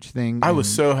became a huge thing. I was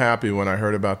so happy when I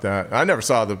heard about that. I never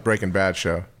saw the Breaking Bad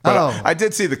show, but I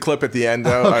did see the clip at the end,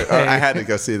 though. Okay. I had to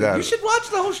go see that. You should watch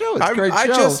the whole show. It's a great show. I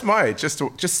just might,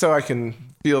 just so I can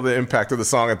feel the impact of the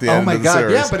song at the end. Oh my of the God,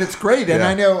 series. yeah, but it's great. And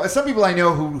I know some people I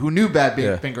know who knew Bad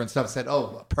Yeah. Finger and stuff said,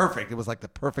 "Oh, perfect! It was like the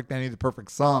perfect ending, the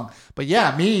perfect song." But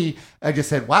yeah, I just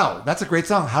said, "Wow, that's a great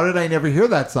song. How did I never hear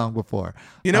that song before?"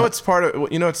 It's part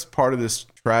of this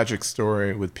tragic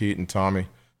story with Pete and Tommy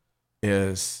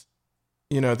is,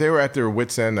 they were at their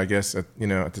wits' end, I guess, at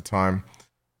the time.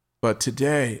 But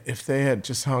today, if they had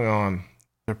just hung on,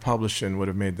 their publishing would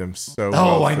have made them so.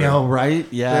 Oh, I know, right?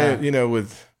 Yeah.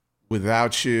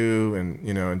 Without You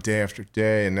and Day After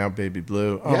Day and now Baby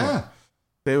Blue. Oh, yeah.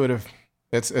 They would have.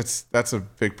 That's a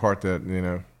big part that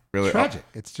really tragic.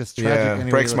 It's just tragic. Yeah, anyway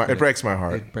it breaks my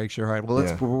heart. It breaks your heart. Well,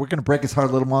 we're gonna break his heart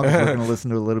a little more. We're gonna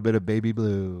listen to a little bit of Baby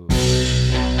Blue.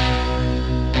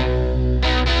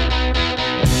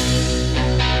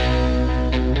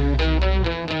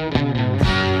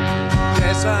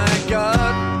 Yes, I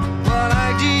got what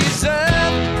I deserve.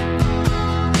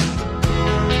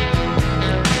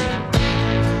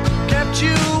 Kept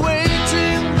you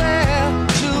waiting there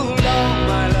too long,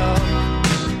 my love.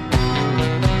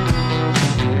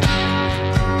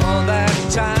 All that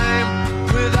time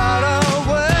without a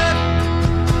word.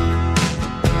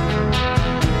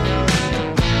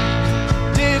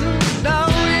 Didn't know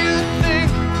you'd think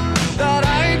that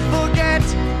I'd forget.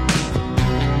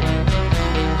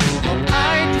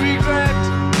 I'd regret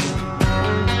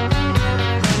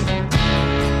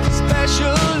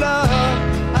special love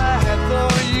I had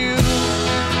for you.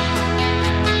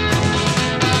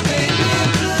 Baby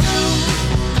Blue.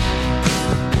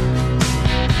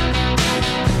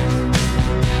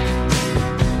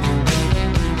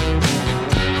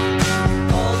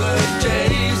 All the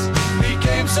days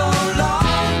became so long.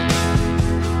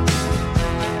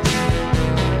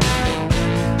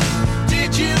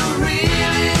 Did you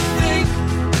really think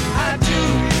I do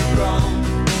you wrong?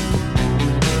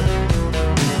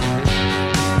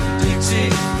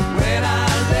 Dixie, when I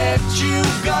let you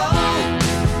go,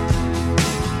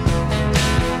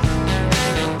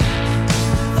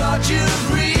 thought you'd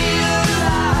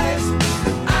realize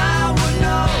that I would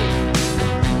know,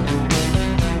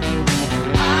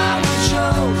 I would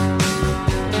show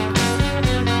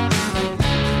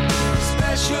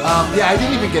special. Yeah, I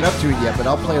didn't even get up to it yet, but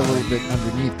I'll play a little bit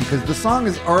underneath because the song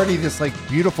is already this like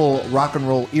beautiful rock and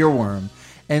roll earworm,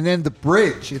 and then the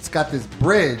bridge. It's got this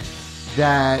bridge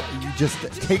that just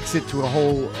takes it to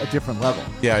a different level.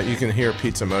 Yeah, you can hear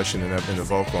Pete's emotion in the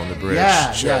vocal on the bridge.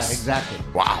 Yeah, Just- exactly.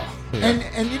 Wow. Yeah.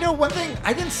 And one thing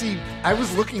I didn't see, I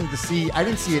was looking to see, I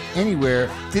didn't see it anywhere.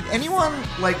 Did anyone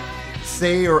like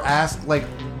say or ask like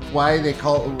why they're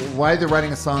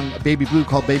writing a song Baby Blue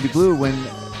called Baby Blue when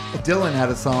Dylan had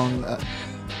a song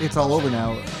It's All Over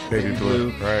Now, Baby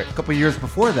Blue, right. a couple of years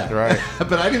before that. Right.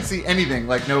 But I didn't see anything,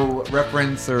 like no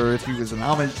reference or if he was an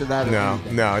homage to that. Or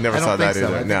anything. No, I never saw that think so.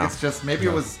 either. I think No. it's just maybe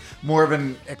it was more of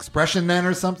an expression then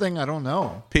or something. I don't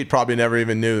know. Pete probably never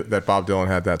even knew that Bob Dylan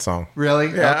had that song. Really?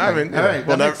 Yeah, Okay. I mean, all right.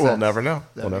 we'll that makes never know. sense.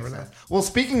 We'll That never makes know. sense. Well,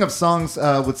 speaking of songs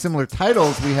with similar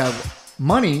titles, we have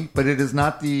Money, but it is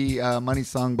not the Money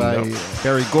song by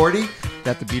Berry Gordy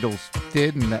that the Beatles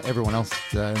did and that everyone else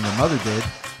and their mother did.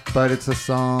 But it's a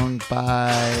song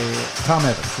by Tom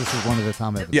Evans. This is one of the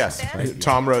Tom Evans. Yes, songs, right?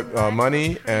 Tom wrote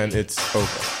Money, and it's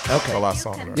Over. Okay. The last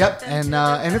song. Right? Yep,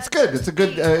 and it's good. It's a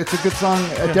good song.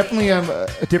 Definitely a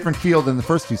different feel than the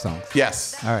first two songs.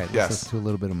 Yes. All right, let's Yes. listen to a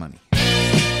little bit of Money.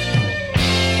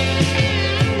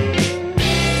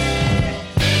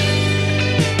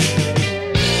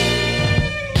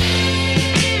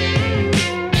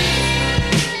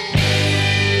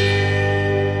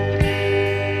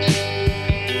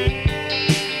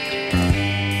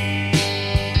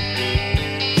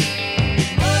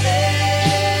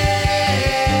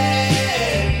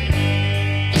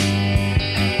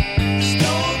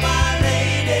 Stole my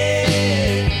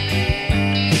lady.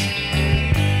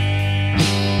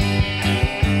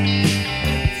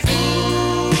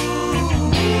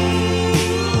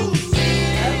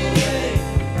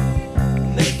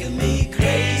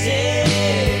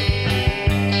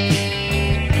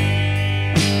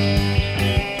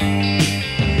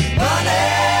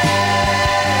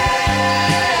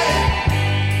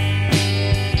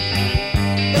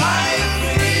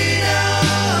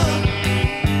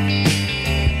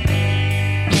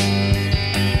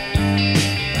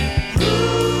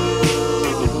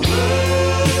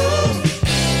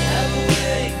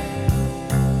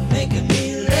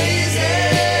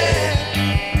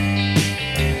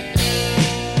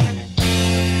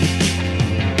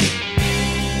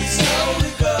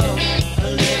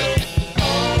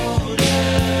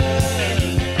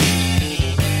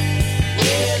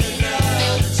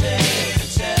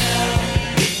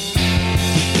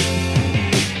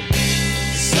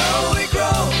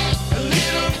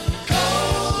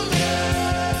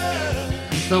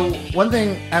 One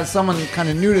thing, as someone kind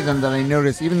of new to them, that I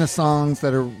noticed, even the songs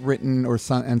that are written or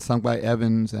sung by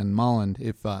Evans and Molland,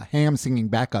 if Ham's singing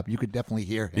backup, you could definitely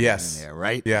hear him Yes. in there,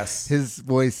 right? Yes. His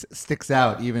voice sticks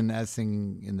out even as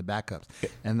singing in the backups.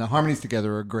 And the harmonies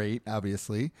together are great,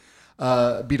 obviously.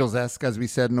 Beatles-esque, as we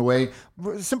said, in a way.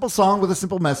 Simple song with a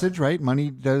simple message, right?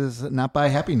 Money does not buy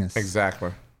happiness.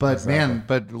 Exactly. But man,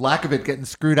 but lack of it, getting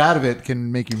screwed out of it,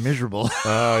 can make you miserable.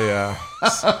 Oh, yeah.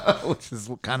 Which is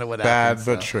kind of what Bad, happens.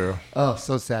 but so. true. Oh,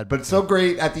 so sad. But it's so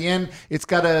great at the end. It's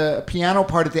got a piano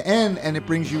part at the end, and it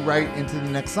brings you right into the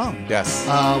next song. Yes.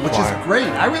 Which Flying. is great.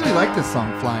 I really like this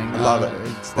song, Flying. I love it.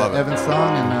 It's Love the it. Evans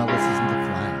song, and let's listen to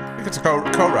Flying. I think it's a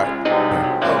co-write.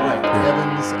 Yeah. Oh, right.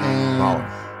 Evans and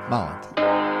Molland.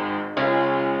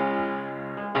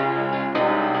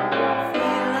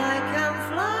 Feel like I'm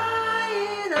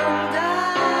flying, I'm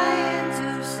dying to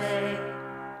say,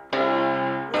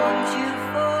 want you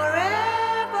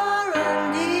forever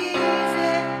and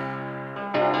easy.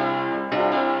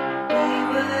 Be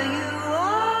where you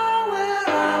are, where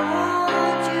I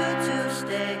want you to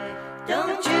stay.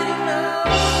 Don't you know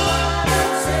what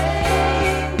I'm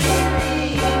saying?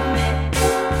 Believe me.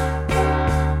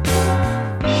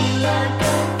 Feel like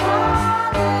I'm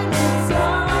falling, it's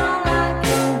all I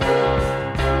can do.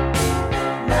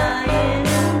 Lying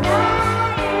and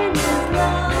dying is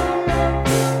lonely.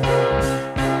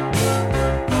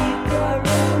 Deeper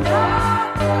and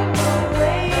darker, no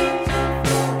way to forget.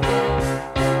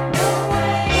 No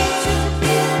way to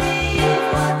believe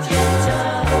what you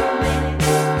told me.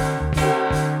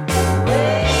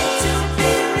 Way to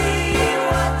believe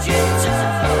what you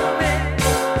told me.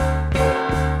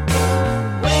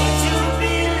 Way to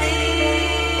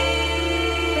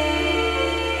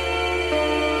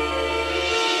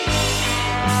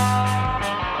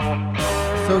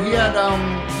So he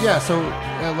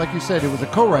had, like you said, it was a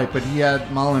co-write, but he had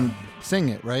Molland sing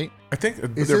it, right? I think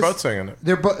Is they're this- both singing it.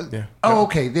 They're both. Yeah. Oh,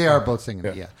 okay. They are both singing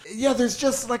it. Yeah. Yeah. There's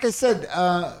just, like I said,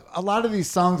 a lot of these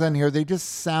songs on here, they just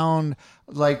sound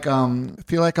like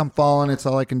 "Feel Like I'm Falling." It's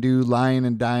all I can do. "Lying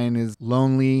and Dying" is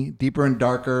lonely. "Deeper and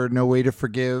Darker." No way to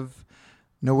forgive.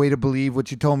 No way to believe what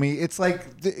you told me. It's like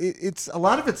it's a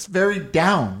lot of it's very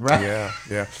down, right? Yeah,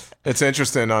 yeah. It's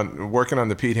interesting on working on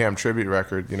the Pete Ham tribute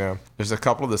record. You know, there's a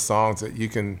couple of the songs that you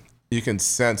can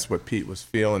sense what Pete was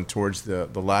feeling towards the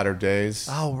latter days.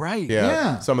 Oh, right. Yeah.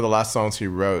 Yeah. Some of the last songs he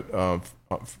wrote for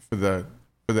the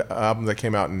album that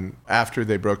came out after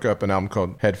they broke up, an album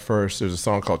called Head First. There's a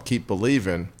song called Keep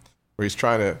Believing, where he's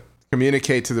trying to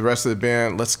communicate to the rest of the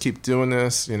band, let's keep doing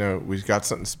this. You know, we've got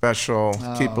something special.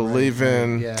 Oh, Keep right,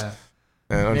 believing. right. Yeah.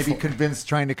 And Maybe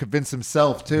trying to convince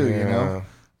himself too, you know? Yeah.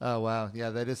 Oh, wow.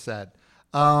 Yeah, that is sad.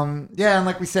 Yeah, and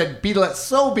like we said,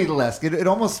 so Beatlesque. It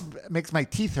almost makes my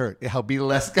teeth hurt how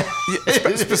Beatlesque.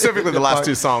 Specifically the last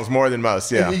two songs more than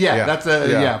most. Yeah. Yeah, that's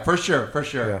for sure.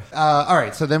 Yeah. All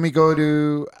right, so then we go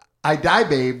to "I Die,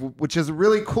 Babe," which is a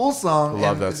really cool song.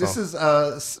 Love and that This song.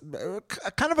 is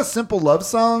kind of a simple love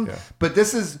song, Yeah. but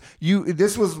this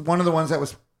was one of the ones that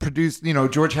was produced. You know,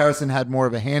 George Harrison had more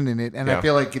of a hand in it, and I Yeah.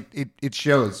 feel like it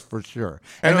shows for sure.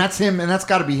 And that's him, and that's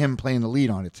got to be him playing the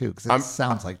lead on it too, because it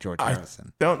sounds like George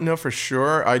Harrison. Don't know for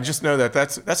sure. I just know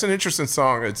that's an interesting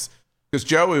song. It's because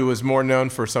Joey was more known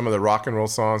for some of the rock and roll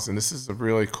songs, and this is a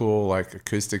really cool, like,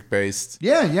 acoustic based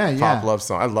Yeah. pop love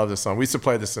song. I love this song. We used to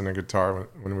play this in a guitar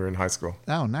when we were in high school.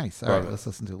 Oh, nice. All Love right, it. let's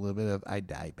listen to a little bit of "I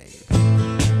Die,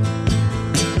 Babe."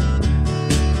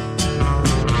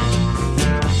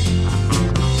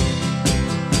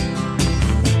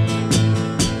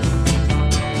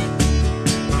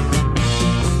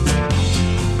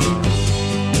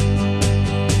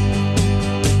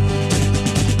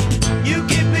 You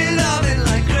keep me loving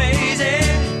like crazy.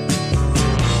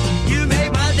 You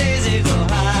make my daisy go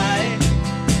high.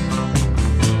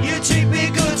 You treat me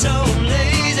good, so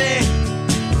lazy.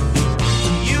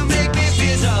 You make me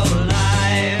feel so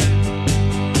alive.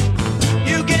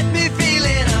 You get me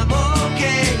feeling I'm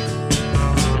okay.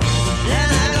 Then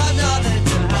I got nothing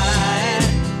to hide.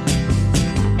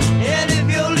 And if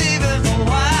you're leaving for a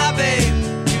while, babe,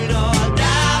 you know I'll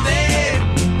die, babe.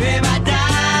 Babe, I die.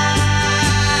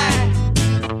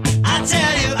 I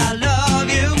tell you I love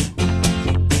you.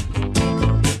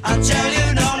 I tell you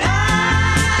no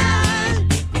lie.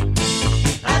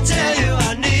 I tell you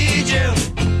I need you,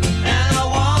 and I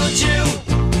want you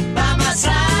by my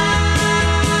side.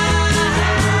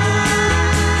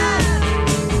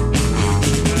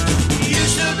 You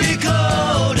used to be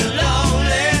cold and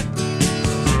lonely.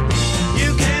 You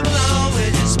came along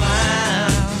with your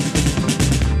smile.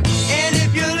 And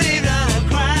if you leave, I'll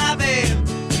cry, babe.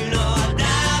 You know I'll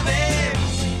die, babe.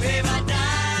 Babe, I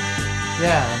die.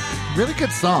 Yeah, really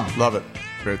good song. Love it.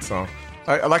 Great song.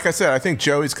 Like I said, I think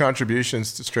Joey's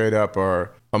contributions to Straight Up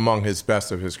are among his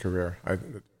best of his career.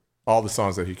 All the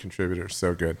songs that he contributed are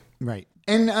so good. Right.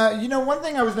 And, one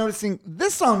thing I was noticing,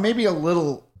 this song may be a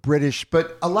little British,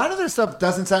 but a lot of their stuff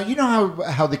doesn't sound,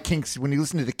 how the Kinks, when you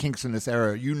listen to the Kinks in this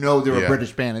era, they're a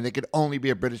British band and they could only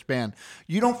be a British band.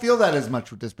 You don't feel that as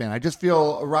much with this band. I just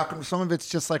feel some of it's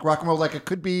just like rock and roll, like it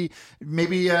could be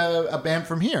maybe a band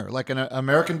from here, like an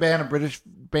American band, a British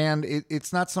band.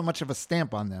 It's not so much of a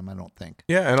stamp on them, I don't think.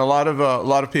 Yeah, and a lot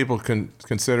of people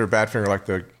consider Badfinger like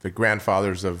the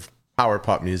grandfathers of power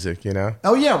pop music,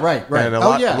 Oh yeah, right. And a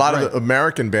lot of the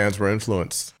American bands were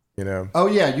influenced. Oh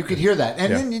yeah, you could hear that,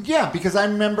 and then because I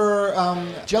remember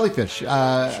Jellyfish.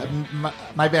 My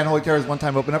band Holy Terrors one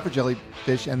time opened up for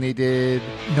Jellyfish, and they did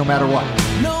No Matter What.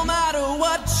 No matter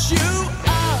what you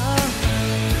are,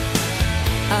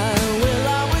 I will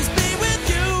always be with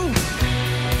you.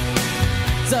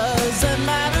 Doesn't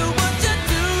matter what you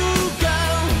do,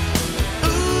 girl.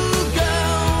 Ooh,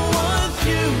 girl, with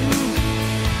you.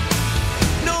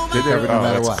 No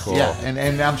matter what. Cool. Yeah,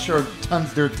 and I'm sure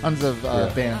there are tons of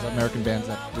bands, American bands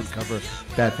that would cover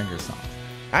Badfinger songs.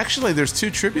 Actually, there's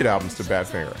 2 tribute albums to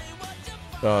Badfinger.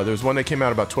 There's one that came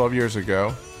out about 12 years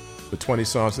ago, with 20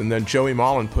 songs, and then Joey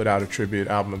Mullen put out a tribute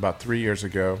album about 3 years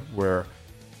ago where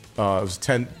it was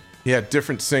 10. He had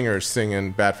different singers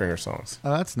singing Badfinger songs.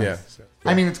 Oh, that's nice. Yeah.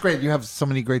 I mean, it's great. You have so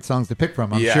many great songs to pick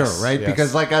from, I'm Yes, sure, right? yes.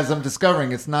 Because as I'm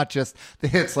discovering, it's not just the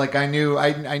hits. Like I knew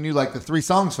like the 3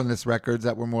 songs from this record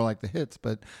that were more like the hits,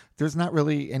 but there's not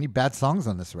really any bad songs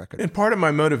on this record. And part of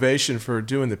my motivation for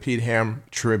doing the Pete Ham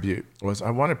tribute was I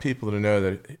wanted people to know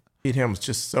that Pete Ham was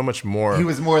just so much more. He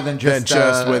was more than just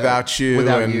Without You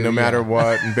and No Matter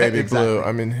What and Baby Exactly. Blue.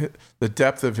 I mean, the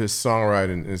depth of his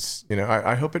songwriting is,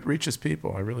 I hope it reaches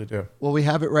people. I really do. Well, we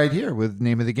have it right here with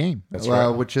Name of the Game, That's right.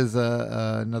 which is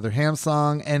another Ham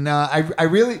song. And I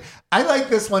like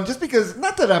this one just because,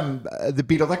 not that I'm the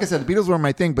Beatles. Like I said, the Beatles were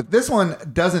my thing, but this one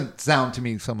doesn't sound to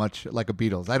me so much like a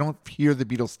Beatles. I don't hear the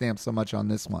Beatles stamp so much on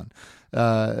this one.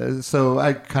 So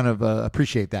I kind of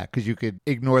appreciate that because you could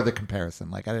ignore the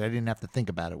comparison. Like I didn't have to think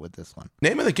about it with this one.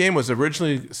 Name of the Game was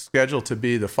originally scheduled to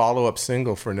be the follow-up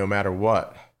single for No Matter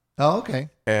What. Oh, okay.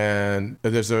 And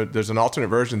there's an alternate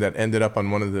version that ended up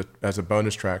on as a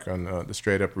bonus track on the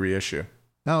Straight Up reissue.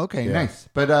 Oh, okay, Yeah. nice.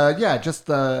 But just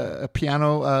a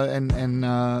piano and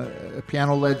a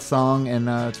piano-led song, and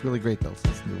it's really great though. So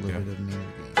listen to a little bit of Name of the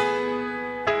Game.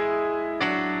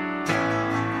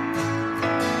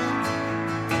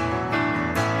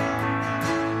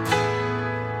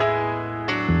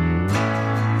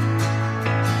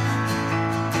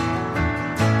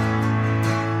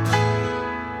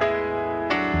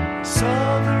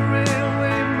 Saw the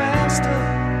railway master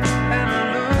and I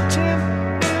looked him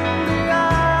in the eye.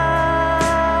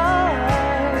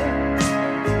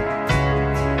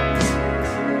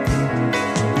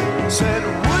 Said,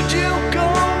 would you go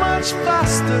much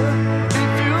faster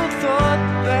if you thought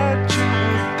that you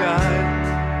would die?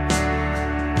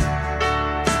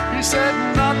 He said,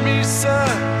 not me, sir,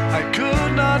 I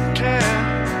could not care.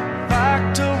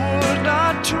 Fact, I would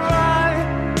not try.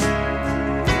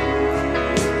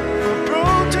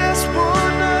 Protest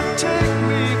would not take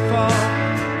me far.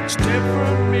 It's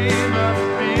different me not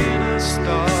being a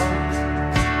star.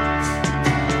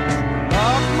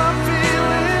 Lock my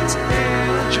feelings in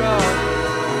a jar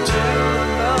till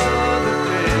another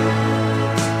day.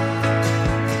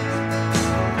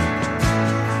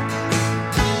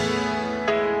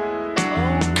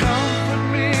 Oh, comfort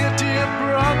me, dear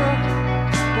brother.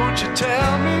 Won't you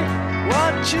tell me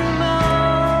what you know?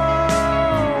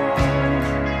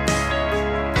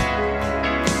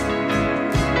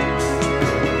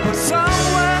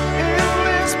 Somewhere in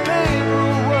this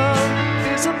painful world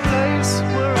is a place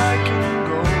where I can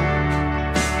go.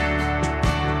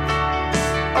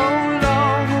 Oh,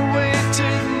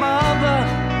 long-awaited mother,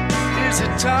 is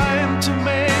it time to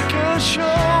make a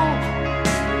show?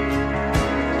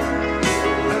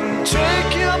 And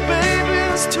take your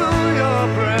babies to your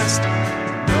breast.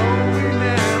 No, we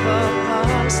never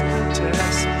passed the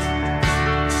test.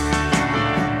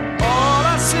 All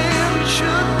our sins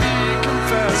should be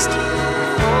confessed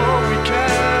before we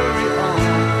carry on.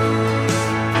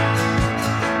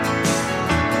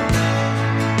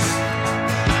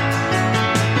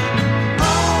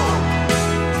 Oh,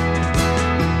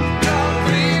 God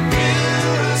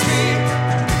refuse me.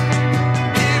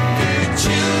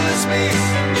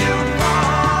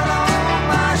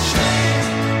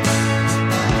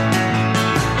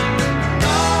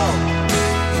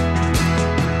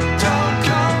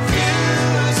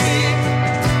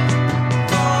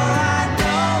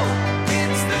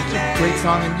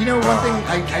 song. And you know, one thing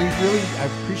I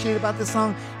appreciate about this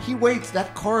song, he waits.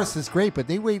 That chorus is great, but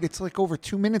they wait. It's like over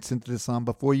 2 minutes into the song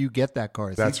before you get that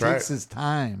chorus. That's he right. takes his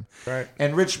time. Right.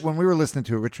 And Rich, when we were listening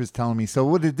to it, Rich was telling me.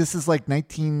 So this is like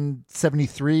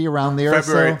 1973 around there. or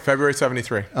so? February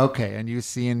 73. Okay, and he's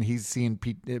seeing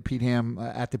Pete Ham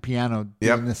at the piano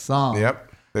Yep. doing this song.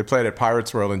 Yep. They played at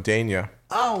Pirates World in Dania.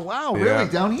 Oh wow, Yeah. really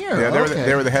down here? Yeah, Okay.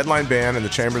 they were the headline band, and the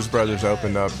Chambers Brothers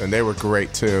opened up, and they were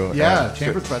great too. Yeah, And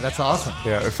Chambers, but that's awesome.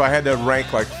 Yeah, if I had to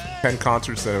rank like 10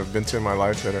 concerts that I've been to in my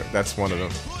life, that's one of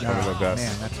them. One of the best.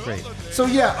 Man, that's great. So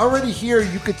yeah, already here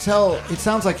you could tell. It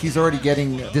sounds like he's already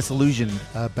getting disillusioned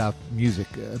about music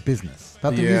business.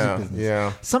 About the Yeah, music business.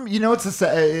 yeah. Some,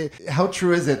 how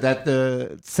true is it that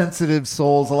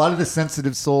a lot of the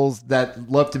sensitive souls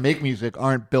that love to make music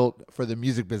aren't built for the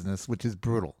music business, which is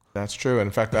brutal. That's true.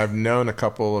 In fact, I've known a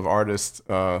couple of artists,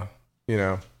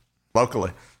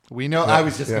 locally. We know. I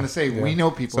was just going to say, Yeah. we know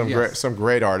people. Some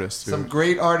great artists. Some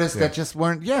great artists that just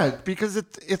weren't. Yeah, because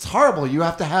it's horrible. You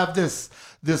have to have this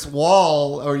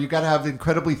wall, or you got to have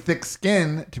incredibly thick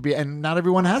skin to be, and not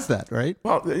everyone has that, right?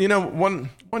 Well,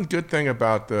 one good thing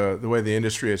about the way the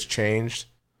industry has changed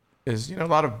is, a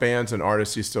lot of bands and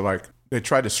artists used to they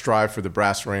tried to strive for the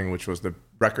brass ring, which was the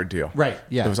record deal. Right.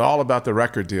 Yeah. It was all about the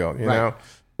record deal, you Right. know.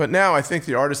 But now I think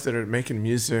the artists that are making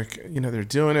music, they're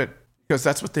doing it because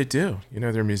that's what they do.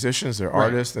 They're musicians, they're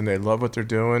artists, and they love what they're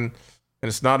doing. And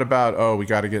it's not about, we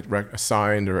got to get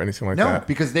signed or anything like No, that.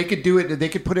 because they could do it. They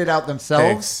could put it out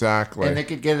themselves. Exactly. And they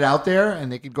could get it out there,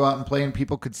 and they could go out and play, and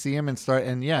people could see them and start.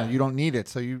 And yeah, you don't need it.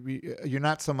 So you're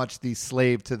not so much the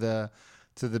slave to the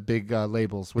big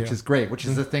labels, which is great. Which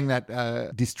is the thing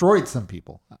that destroyed some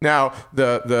people. Now,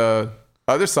 the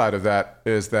other side of that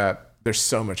is that there's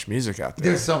so much music out there.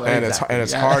 There's so much, and exactly,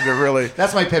 it's yeah. hard to really.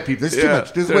 That's my pet peeve. There's too Yeah,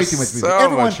 much. There's way there's too much music. so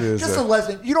Everyone, much music.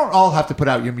 just you don't all have to put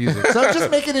out your music. So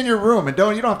just make it in your room, and you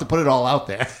don't have to put it all out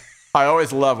there. I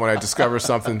always love when I discover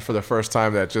something for the first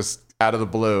time that just out of the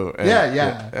blue. And,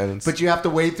 And But you have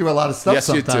to wade through a lot of stuff yes,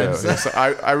 sometimes. you do. Yes,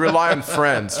 I rely on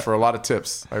friends for a lot of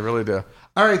tips. I really do.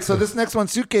 All right, so this next one,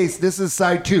 Suitcase, this is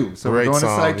side 2. So Great we're going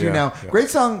song, to side 2 yeah, now. yeah. Great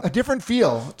song, a different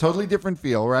feel, totally different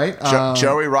feel, right?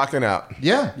 Joey rocking out.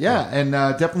 Yeah, and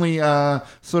definitely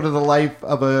sort of the life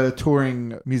of a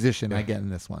touring musician, I get in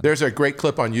this one. There's a great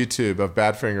clip on YouTube of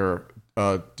Badfinger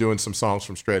doing some songs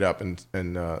from Straight Up, and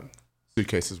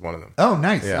Suitcase is one of them. Oh,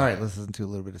 nice. Yeah. All right, let's listen to a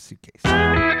little bit of Suitcase.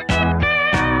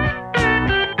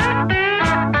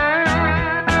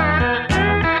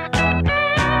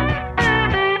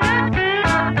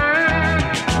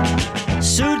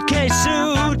 Suitcase,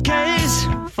 suitcase,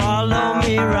 follow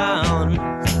me round.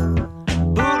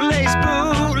 Bootlace,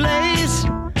 bootlace,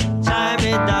 tie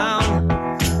me down.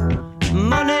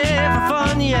 Money for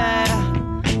fun, yeah.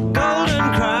 Golden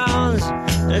crowns,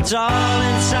 it's all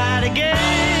inside a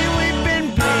game we've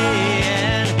been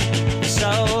playing so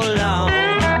long.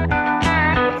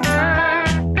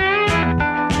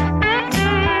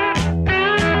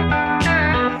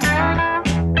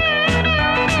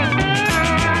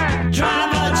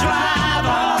 Driver,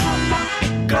 driver,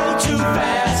 go too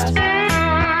fast.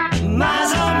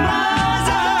 Miser,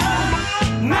 miser,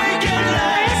 make it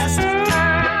last.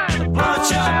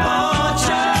 Butcher,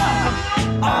 butcher,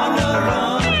 on the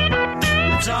run.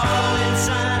 It's all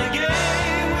inside a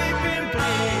game we've been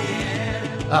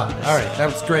playing. Oh, all right, that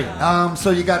was great.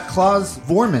 So you got Klaus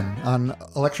Vorman on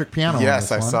electric piano. on Yes,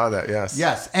 this I one. saw that. Yes.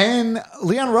 Yes, and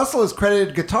Leon Russell is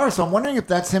credited guitar, so I'm wondering if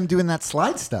that's him doing that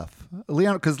slide stuff.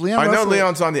 Leon I know Russell,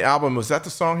 Leon's on the album. Was that the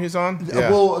song he's on? Yeah.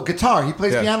 Well, guitar. He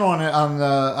plays Yeah. piano on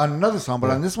another song, but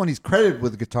on this one he's credited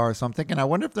with guitar. So I'm thinking, I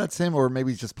wonder if that's him, or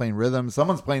maybe he's just playing rhythm.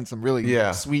 Someone's playing some really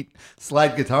Yeah. sweet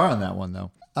slide guitar on that one,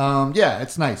 though. Yeah,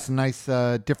 it's nice,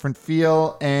 different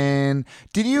feel. And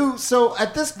so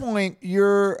at this point,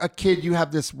 you're a kid, you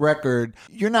have this record.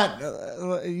 You're not,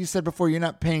 you said before, you're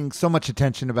not paying so much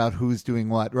attention about who's doing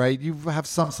what, right? You have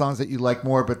some songs that you like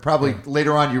more, but probably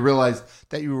later on you realize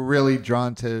that you were really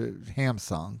drawn to Ham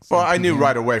songs. Well, I knew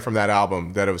right away from that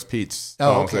album that it was Pete's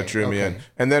songs okay, that drew me in. okay.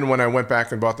 And then when I went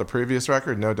back and bought the previous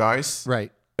record, No Dice,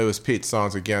 Right. it was Pete's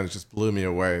songs again. It just blew me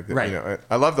away. Right.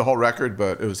 I love the whole record,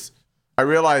 but I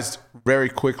realized very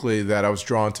quickly that I was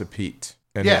drawn to Pete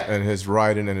and, Yeah. and his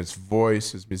writing and his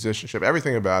voice, his musicianship,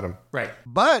 everything about him. Right.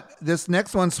 But this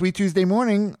next one, Sweet Tuesday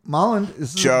Morning, Molland,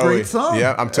 this is Joey, a great song.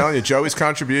 yeah, I'm telling you, Joey's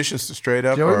contributions to Straight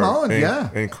Up Joey are Molland, yeah.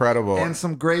 incredible. And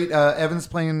some great Evans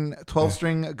playing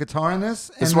 12-string guitar in this.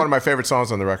 This is one of my favorite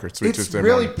songs on the record, Sweet It's Tuesday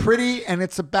really Morning. pretty, and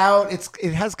it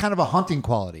has kind of a haunting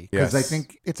quality because Yes. I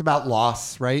think it's about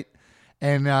loss, right?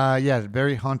 And yeah,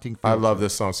 very haunting. I feel. love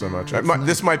this song so much.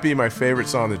 This might be my favorite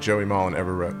song that Joey Mullen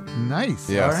ever wrote. Nice.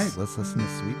 Yes. All right, let's listen to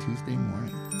Sweet Tuesday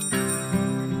Morning.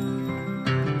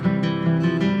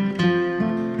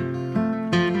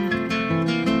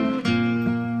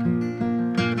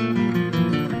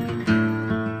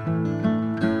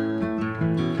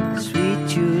 Sweet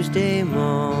Tuesday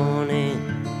morning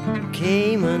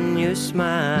came on your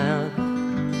smile.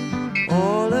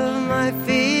 All of my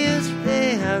fears,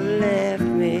 they have left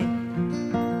me.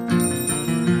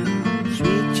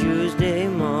 Sweet Tuesday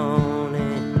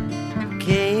morning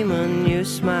came on your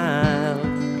smile.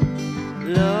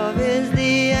 Love is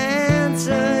the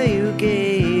answer you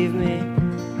gave me.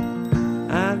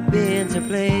 I've been to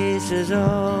places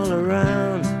all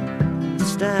around,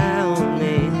 astound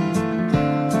me.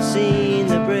 Seen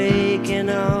the breaking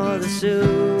of the souvenir.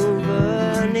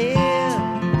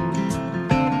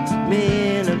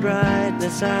 Me in a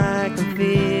brightness I can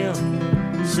feel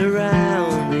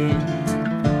surrounding.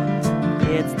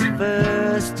 It's the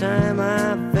first time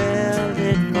I felt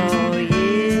it for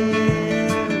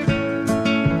years.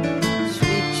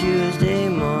 Sweet Tuesday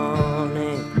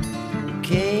morning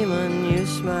came a new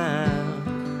smile.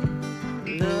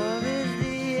 Love is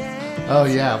the end. Oh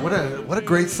yeah, what a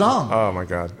great song. Oh my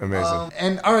God, amazing.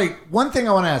 And all right, one thing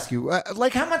I want to ask you,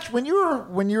 like, how much when you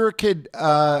were a kid,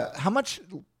 how much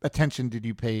attention did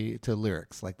you pay to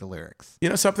lyrics, like the lyrics? You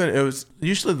know something? It was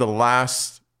usually the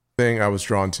last thing I was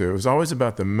drawn to. It was always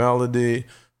about the melody,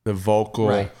 the vocal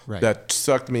Right. that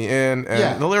sucked me in, and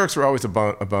Yeah. the lyrics were always a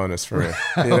bonus for me.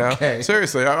 You know? Okay.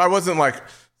 Seriously, I wasn't like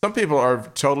some people are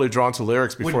totally drawn to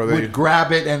lyrics before they, Would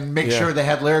grab it and make Yeah. sure they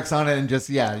had lyrics on it and just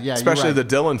you're especially right. the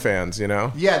Dylan fans. You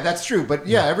know, Yeah, that's true. But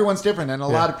yeah, everyone's different. And a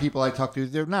lot of people I talk to,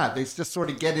 they're not. They just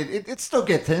sort of get it. It still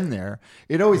gets in there.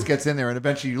 It always gets in there. And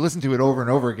eventually you listen to it over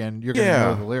and over again, you're going to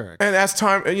know the lyrics. And as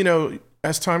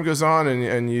time goes on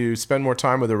and you spend more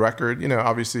time with the record,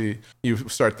 obviously you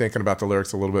start thinking about the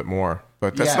lyrics a little bit more.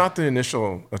 But that's Yeah. not the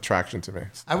initial attraction to me.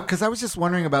 Because I was just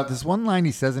wondering about this one line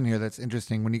he says in here that's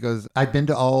interesting when he goes, I've been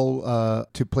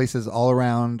to places all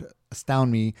around,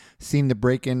 astound me, seen the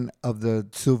breaking of the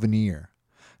souvenir.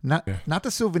 Not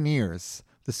the souvenirs.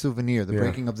 The souvenir, the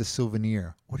breaking of the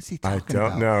souvenir. What is he I talking about?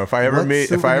 don't know. If I ever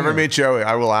meet Joey,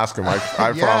 I will ask him. I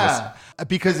promise. Yeah,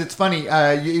 because it's funny.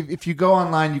 If you go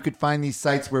online, you could find these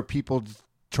sites where people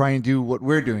try and do what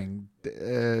we're doing,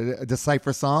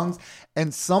 decipher songs.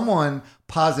 And someone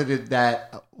posited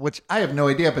that, which I have no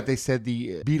idea, but they said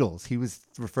the Beatles. He was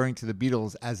referring to the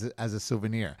Beatles as a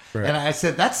souvenir. Right. And I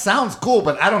said that sounds cool,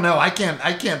 but I don't know. I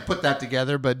can't put that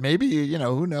together. But maybe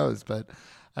who knows? But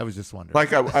I was just wondering.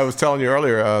 Like I was telling you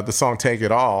earlier, the song "Take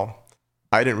It All,"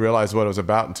 I didn't realize what it was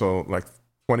about until like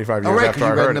 25 years right, 'cause after you I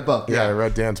read heard in the book, Yeah, yeah. I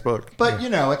read Dan's book. But at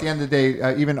the end of the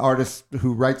day, even artists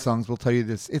who write songs will tell you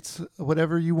this: it's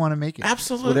whatever you want to make it.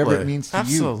 Absolutely, whatever it means to you.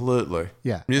 Absolutely,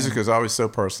 Yeah. Music is always so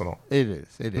personal. It is.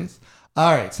 It is.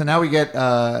 All right. So now we get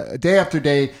Day After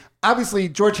Day. Obviously,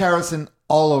 George Harrison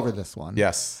all over this one.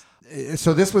 Yes.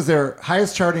 So this was their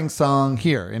highest charting song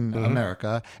here in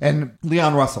America. And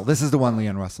Leon Russell. This is the one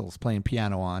Leon Russell's playing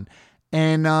piano on.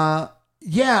 And on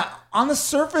the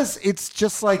surface, it's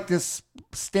just like this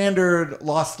standard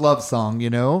lost love song,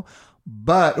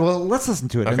 But let's listen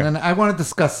to it, and then I want to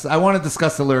discuss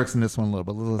the lyrics in this one a little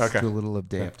bit. Let's listen to a little of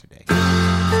Day After Day.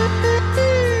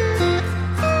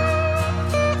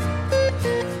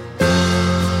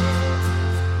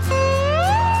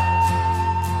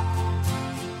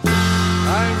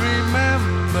 I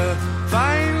remember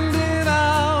finding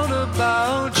out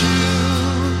about you.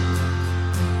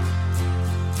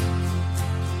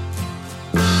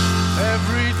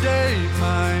 Every day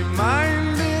my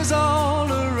mind is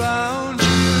all around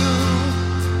you.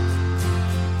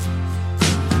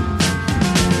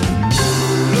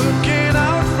 Looking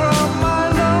out from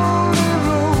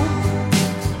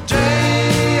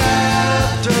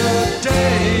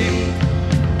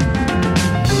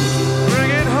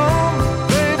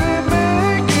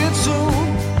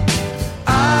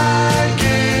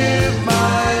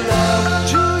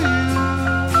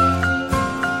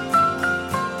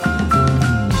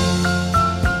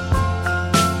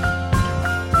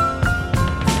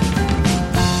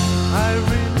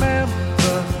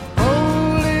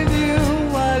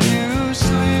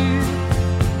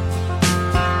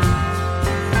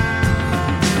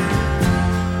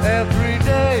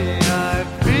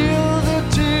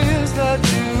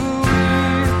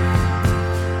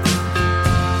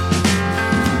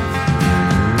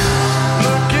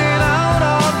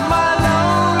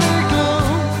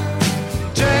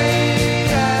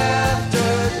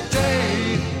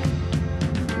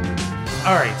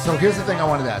here's the thing I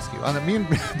wanted to ask you.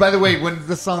 By the way, when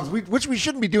the songs, which we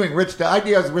shouldn't be doing, Rich, the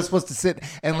idea is we're supposed to sit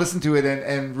and listen to it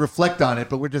and reflect on it,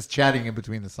 but we're just chatting in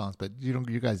between the songs. But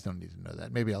you guys don't need to know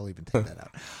that. Maybe I'll even take that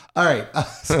out. All right.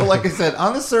 So like I said,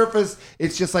 on the surface,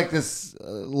 it's just like this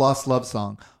lost love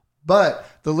song. But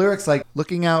the lyrics, like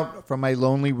looking out from my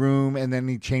lonely room, and then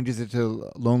he changes it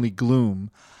to lonely gloom.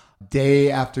 Day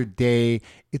after day,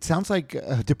 it sounds like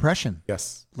depression.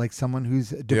 Yes. Like someone who's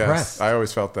depressed. Yes, I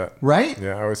always felt that. Right?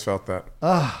 Yeah, I always felt that.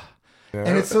 Yeah.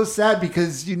 And it's so sad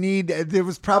because there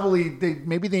was probably,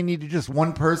 maybe they needed just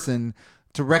one person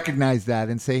to recognize that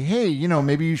and say, hey,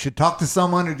 maybe you should talk to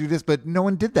someone or do this, but no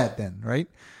one did that then, right?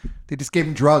 They just gave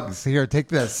him drugs. Here, take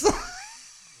this.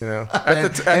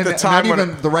 At the time, not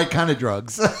even the right kind of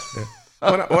drugs.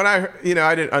 when I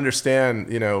didn't understand,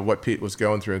 what Pete was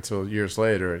going through until years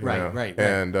later. Right.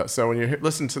 And so when you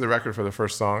listen to the record for the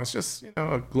first song, it's just,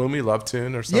 a gloomy love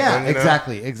tune or something. Yeah,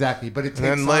 exactly. But it takes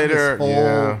then on later, this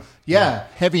whole,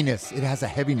 heaviness. It has a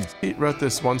heaviness. Pete wrote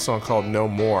this one song called No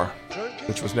More,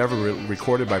 which was never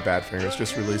recorded by Badfinger. It's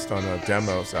just released on a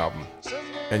Demos album.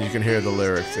 And you can hear the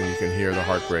lyrics and you can hear the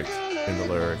heartbreak in the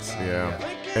lyrics. Yeah.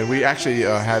 And we actually we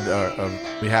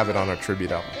have it on our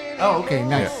tribute album. Oh, okay,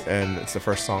 nice. Yeah, and it's the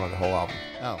first song on the whole album.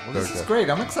 Oh, well, this is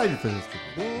great. I'm excited for this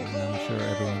tribute. And I'm sure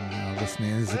everyone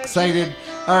listening is excited.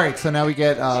 All right, so now we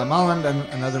get Molland,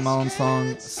 another Molland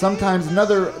song. Sometimes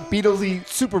another Beatlesy,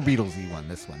 super Beatlesy one,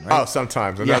 this one, right? Oh,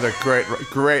 sometimes. Another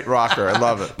great rocker. I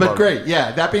love it. But great,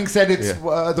 yeah. That being said, it's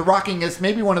the rockingest,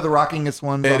 maybe one of the rockingest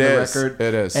ones on the record.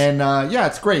 It is. And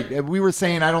it's great. We were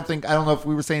saying, I don't know if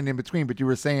we were saying in between, but you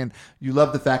were saying you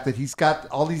love the fact that he's got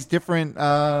all these different,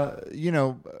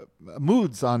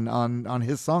 moods on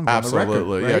his songs. Absolutely. On the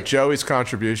record, right? Yeah. Joey's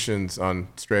contributions on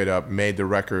Straight Up made the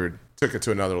record, took it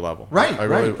to another level. Right. I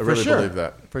really believe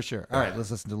that. For sure. All right,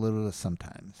 let's listen to a little of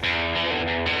Sometimes.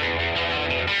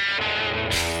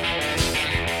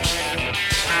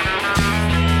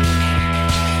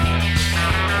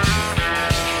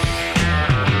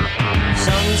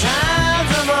 Sometimes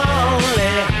I'm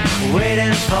only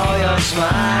waiting for your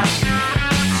smile.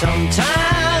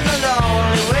 Sometimes I'm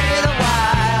only wait a while.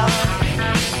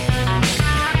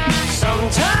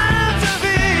 Sometimes the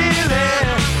feeling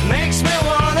makes me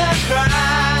wanna cry.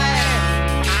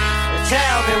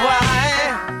 Tell me why.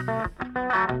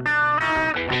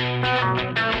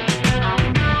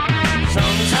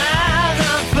 Sometimes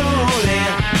I'm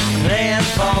fooling, laying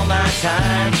for my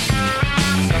time.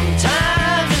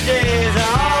 Sometimes the days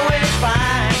are always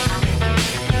fine.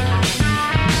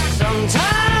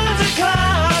 Sometimes the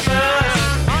clovers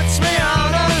puts me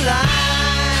on a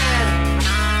line.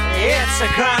 It's a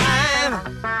crime.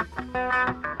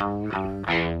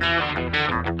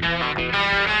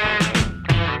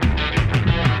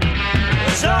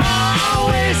 There's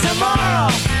always tomorrow.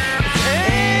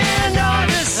 End of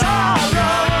the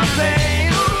sorrow and pain.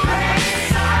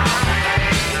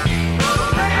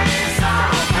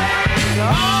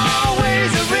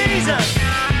 Always a reason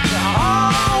to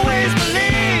always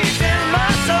believe in my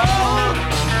soul.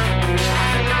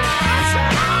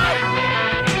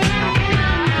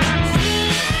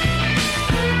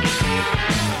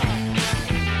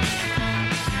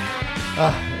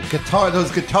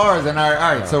 Those guitars, and all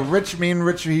right. So Rich,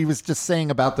 he was just saying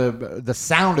about the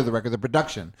sound of the record, the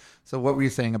production. So what were you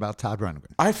saying about Todd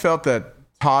Rundgren? I felt that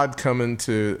Todd coming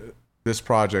to this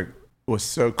project was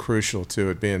so crucial to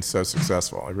it being so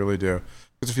successful. I really do.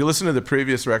 Because if you listen to the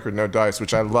previous record, No Dice,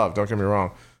 which I love, don't get me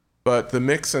wrong, but the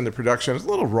mix and the production is a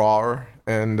little rawer,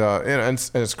 and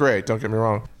it's great, don't get me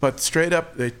wrong. But Straight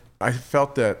Up, I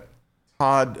felt that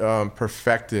Todd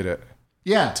perfected it.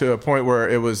 Yeah. To a point where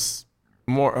it was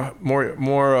more.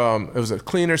 It was a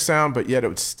cleaner sound, but yet it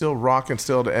was still rock and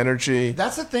still the energy.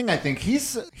 That's the thing. I think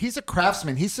he's a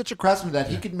craftsman. He's such a craftsman that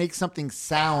he could make something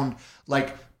sound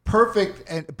like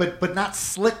perfect, but not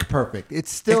slick perfect. It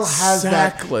still has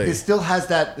that. It still has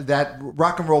that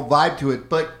rock and roll vibe to it,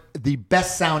 but the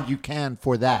best sound you can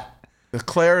for that. The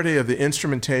clarity of the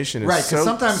instrumentation is right. Because so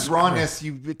sometimes rawness,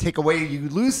 you take away, you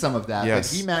lose some of that. Yes.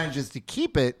 But he manages to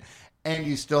keep it. And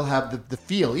you still have the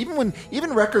feel, even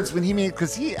records when he made,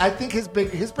 because I think his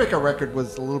breakout record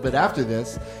was a little bit after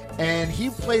this, and he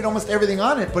played almost everything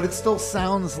on it, but it still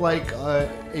sounds like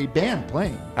a band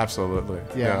playing. Absolutely,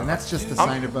 yeah. And that's just a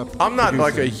sign of a I'm not producer.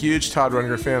 like a huge Todd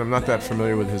Rundgren fan. I'm not that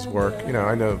familiar with his work.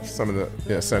 I know some of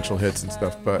the essential hits and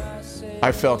stuff, but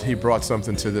I felt he brought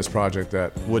something to this project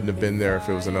that wouldn't have been there if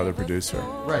it was another producer.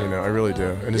 Right. I really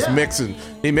do. And his mixing,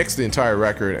 he mixed the entire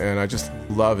record, and I just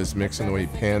love his mixing, the way he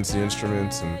pans the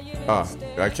instruments, and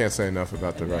I can't say enough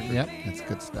about the record. Yep, that's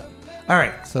good stuff. All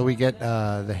right, so we get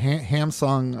the Ham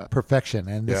song Perfection,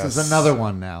 and this is Yes. another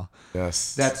one now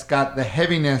Yes. that's got the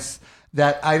heaviness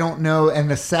that I don't know, and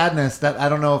the sadness that I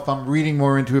don't know if I'm reading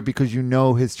more into it because you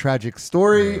know his tragic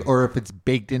story or if it's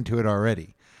baked into it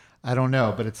already. I don't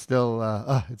know, but it's still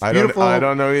it's beautiful. I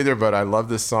don't know either, but I love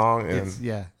this song. And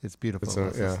It's beautiful. It's a-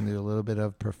 Let's yeah. listen to a little bit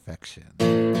of Perfection.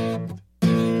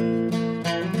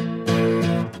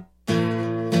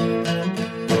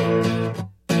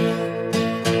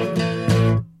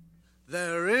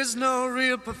 There is no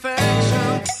real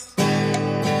perfection.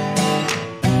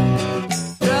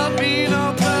 There'll be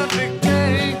no perfect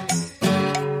day.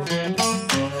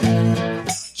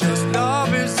 Just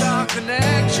love is our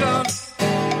connection.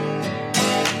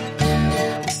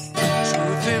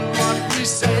 Truth in what we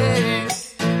say.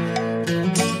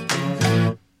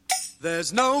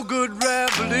 There's no good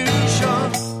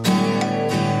revolution.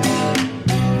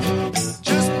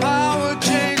 Just power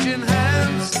changing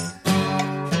hands.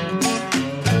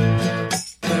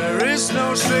 There is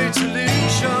no straight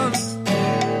solution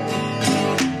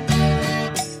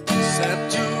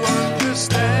except to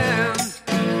understand.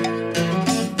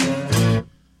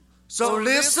 So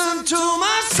listen to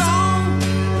my song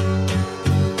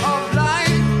of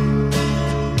life.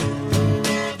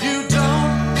 You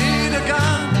don't need a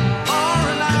gun or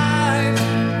a knife.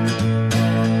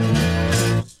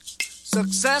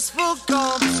 Successful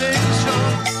conversation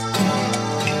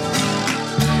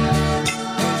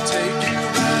will take you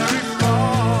very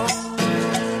far.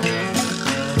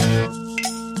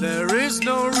 There is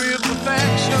no real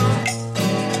perfection.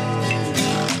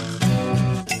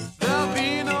 There'll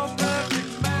be no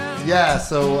perfect man. Yeah,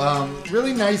 so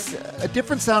really nice, a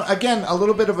different sound. Again, a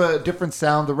little bit of a different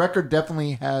sound. The record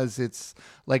definitely has its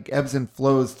like ebbs and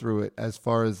flows through it as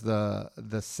far as the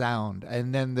sound,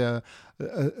 and then the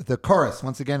chorus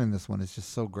once again in this one is just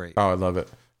so great. Oh, I love it.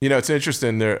 You know, it's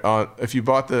interesting. There, if you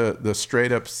bought the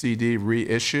straight up CD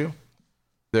reissue,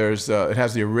 there's it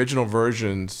has the original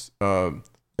versions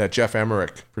that Jeff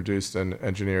Emmerich produced and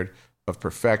engineered of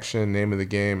Perfection, Name of the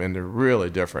Game, and they're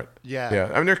really different. Yeah.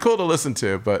 I mean, they're cool to listen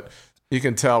to, but you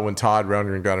can tell when Todd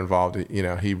Rundgren got involved,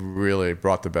 he really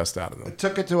brought the best out of them. It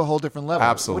took it to a whole different level.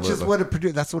 Absolutely. Which is what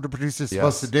that's what a producer's Yes.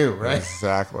 supposed to do, right?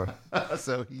 Exactly.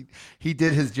 So he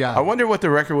did his job. I wonder what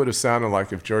the record would have sounded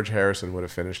like if George Harrison would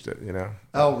have finished it.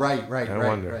 Oh, right. I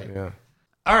wonder. Yeah.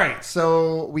 All right,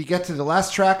 so we get to the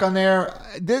last track on there.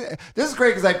 This is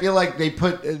great because I feel like they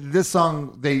put this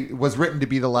song was written to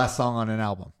be the last song on an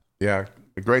album. Yeah,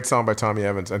 a great song by Tommy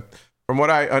Evans. And from what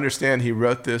I understand, he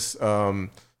wrote this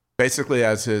basically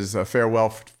as his farewell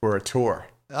for a tour.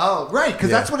 Oh, right, because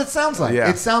Yeah. that's what it sounds like. Yeah.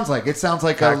 It sounds like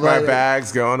Pack my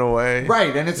bags, going away.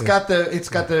 Right, and it's got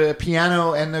the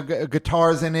piano and the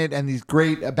guitars in it, and these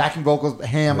great backing vocals.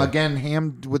 Ham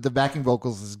with the backing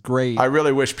vocals is great. I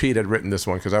really wish Pete had written this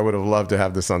one because I would have loved to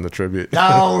have this on the tribute.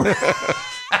 Oh,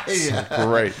 yeah.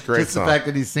 Great Just song. the fact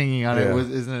that he's singing on it Yeah.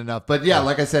 isn't enough. But yeah,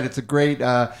 like I said, it's a great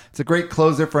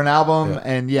closer for an album,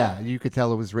 Yeah. and you could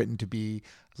tell it was written to be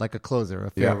like a closer,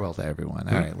 a farewell to everyone.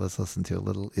 All right, let's listen to a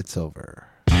little "It's Over."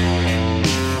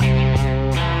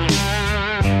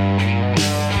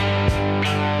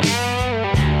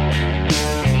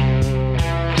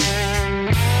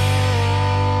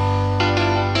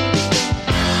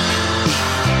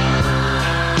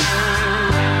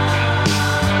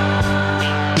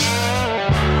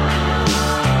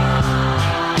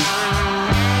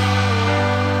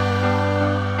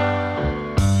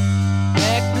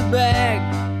 Pack the bag,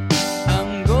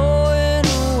 I'm going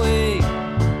away.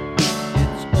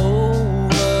 It's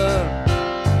over,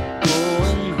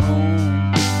 going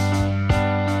home.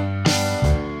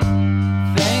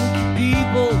 Thank you,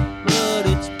 people, but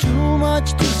it's too much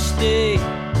to stay.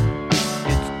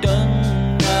 It's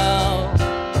done now,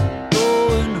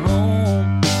 going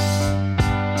home.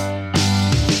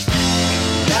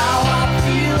 Now I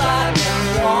feel like I'm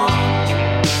wrong.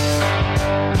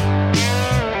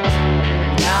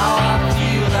 Now I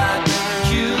feel like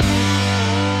you.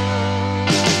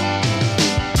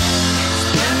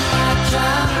 Spend my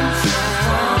time in some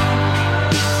fun,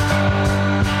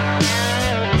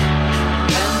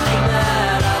 and for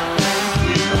that I thank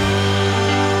you.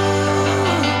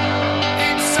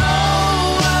 It's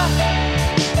over.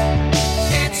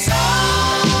 It's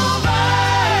over.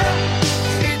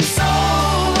 It's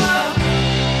over.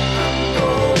 I'm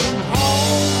going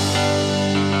home.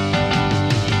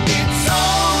 It's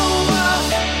over.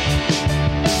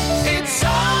 It's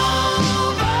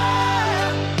over.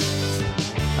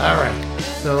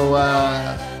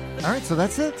 All right, so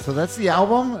that's it. So that's the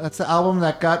album. That's the album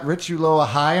that got Rich Uloa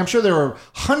high. I'm sure there were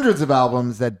hundreds of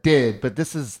albums that did, but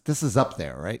this is up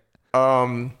there, right?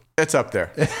 It's up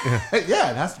there.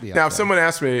 Yeah, it has to be. Up Now, there. if someone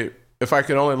asked me if I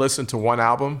could only listen to one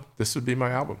album, this would be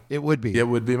my album. It would be. It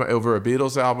would be over a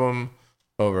Beatles album,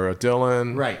 over a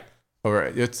Dylan, Right. Over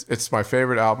it's my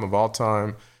favorite album of all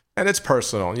time, and it's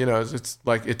personal. You know, it's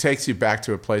like it takes you back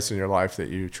to a place in your life that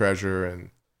you treasure, and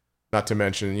not to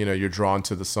mention, you know, you're drawn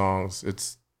to the songs.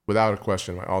 It's without a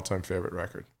question my all-time favorite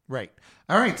record. Right.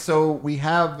 All right. So we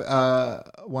have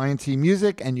Y&T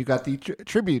Music, and you got the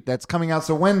tribute that's coming out.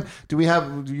 So when do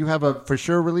you have a for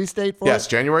sure release date for Yes, it?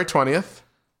 January 20th.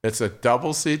 It's a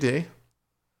double CD.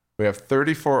 We have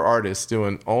 34 artists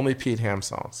doing only Pete Ham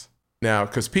songs. Now,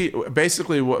 because Pete,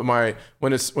 basically, when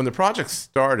the project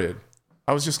started,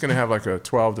 I was just going to have like a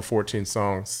 12 to 14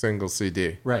 song single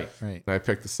CD. Right. Right. And I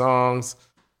picked the songs.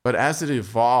 But as it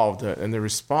evolved, and the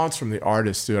response from the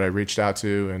artists that I reached out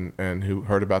to and who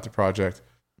heard about the project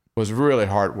was really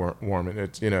heartwarming.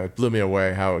 It blew me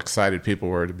away how excited people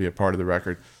were to be a part of the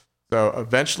record. So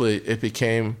eventually it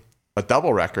became a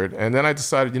double record. And then I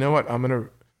decided, you know what? I'm going to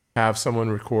have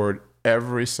someone record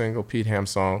every single Pete Ham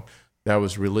song that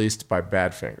was released by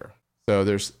Badfinger. So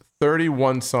there's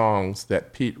 31 songs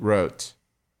that Pete wrote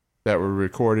that were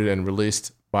recorded and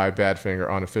released by Badfinger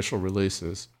on official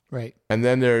releases. Right. And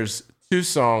then there's 2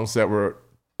 songs that were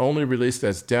only released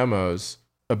as demos.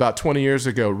 About 20 years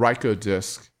ago, Ryko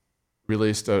Disc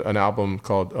released an album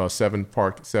called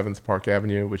 7th Park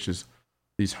Avenue, which is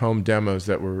these home demos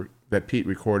that Pete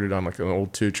recorded on like an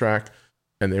old 2-track,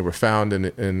 and they were found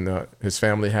in his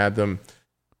family had them.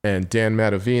 And Dan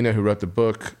Matavina, who wrote the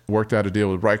book, worked out a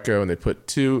deal with Ryko, and they put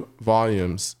 2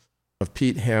 volumes of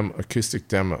Pete Ham acoustic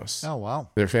demos. Oh wow.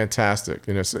 They're fantastic.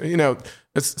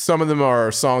 Some of them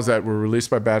are songs that were released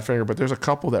by Badfinger, but there's a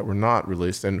couple that were not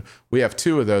released, and we have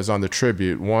 2 of those on the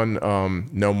tribute. One,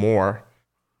 No More,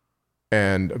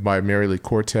 and by Mary Lee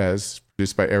Cortez,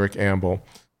 produced by Eric Ambel,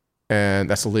 and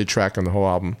that's the lead track on the whole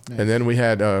album. Nice. And then we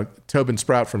had Tobin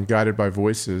Sprout from Guided by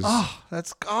Voices. Oh,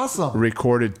 that's awesome.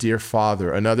 Recorded Dear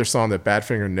Father, another song that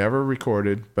Badfinger never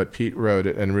recorded, but Pete wrote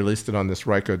it and released it on this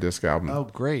Ryko Disc album. Oh,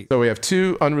 great. So we have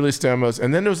 2 unreleased demos,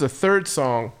 and then there was a third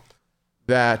song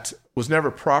that was never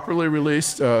properly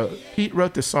released. Pete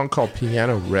wrote this song called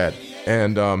Piano Red,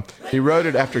 and he wrote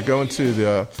it after going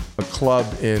to a club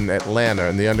in Atlanta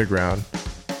in the underground,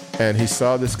 and he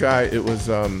saw this guy. It was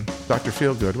Dr.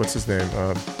 Feelgood. What's his name?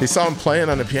 He saw him playing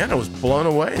on the piano, was blown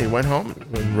away. He went home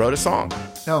and wrote a song.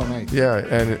 Oh, nice. Yeah,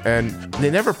 and they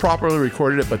never properly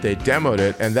recorded it, but they demoed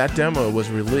it, and that demo was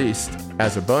released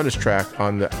as a bonus track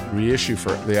on the reissue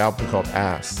for the album called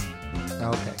Ass.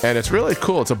 Okay. And it's really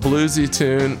cool. It's a bluesy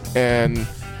tune, and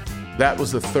that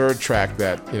was the third track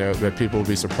that people will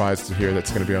be surprised to hear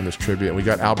that's going to be on this tribute. And we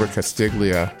got Albert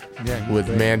Castiglia with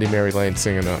great. Mandy Mary Lane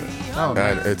singing on it. Oh,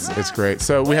 and nice. it's great.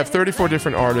 So we have 34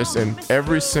 different artists, and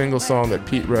every single song that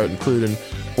Pete wrote, including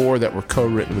 4 that were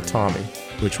co-written with Tommy,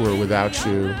 which were Without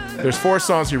You. There's 4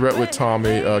 songs he wrote with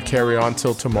Tommy. Carry On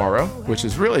Till Tomorrow, which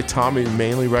is really Tommy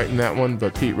mainly writing that one,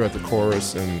 but Pete wrote the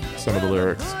chorus and some of the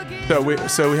lyrics.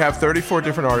 So we have 34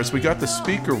 different artists. We got the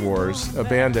Speaker Wars, a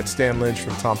band that Stan Lynch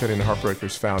from Tom Petty and the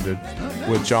Heartbreakers founded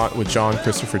with John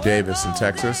Christopher Davis in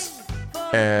Texas.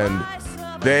 And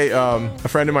they, a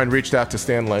friend of mine reached out to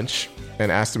Stan Lynch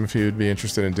and asked him if he would be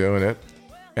interested in doing it.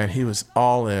 And he was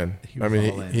all in. He That's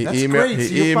emailed, great.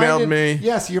 So he you're emailed finding- me.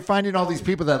 Yes, you're finding all these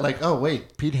people that like, oh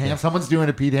wait, Pete Ham. Someone's doing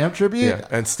a Pete Ham tribute. Yeah,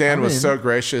 and Stan I'm was in. so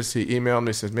gracious. He emailed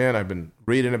me, said, "Man, I've been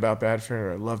reading about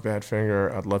Badfinger. I love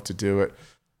Badfinger. I'd love to do it."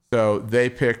 So they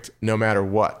picked No Matter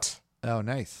What, Oh,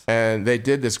 nice. and they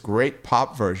did this great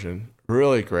pop version,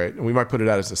 really great. And we might put it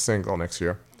out as a single next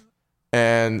year.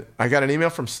 And I got an email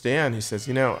from Stan. He says,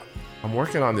 I'm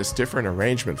working on this different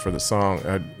arrangement for the song,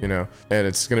 and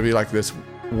it's going to be like this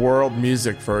world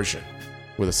music version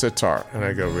with a sitar. And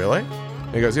I go, really?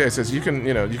 And he goes, yeah. He says, you can,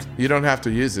 you don't have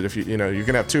to use it. If you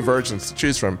can have 2 versions to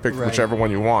choose from. Pick Right. whichever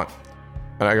one you want.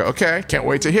 And I go, okay, can't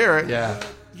wait to hear it. Yeah.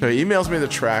 So he emails me the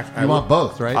track. You want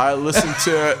both, right? I listened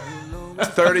to it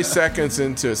 30 seconds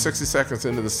into it, 60 seconds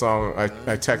into the song.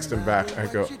 I text him back. I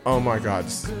go, oh my God,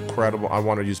 this is incredible. I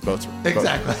want to use both.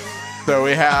 Exactly. So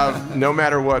we have No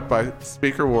Matter What by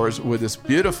Speaker Wars with this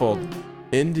beautiful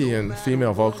Indian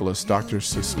female vocalist, Dr.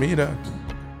 Susmita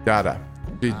Dada.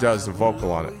 She does the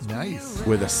vocal on it Nice.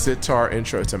 with a sitar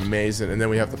intro. It's amazing. And then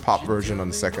we have the pop version on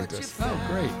the second disc. Oh,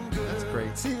 great. That's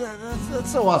great. See,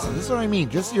 that's so awesome. This is what I mean.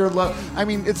 Just your love. I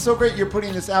mean, it's so great you're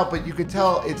putting this out, but you could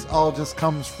tell it's all just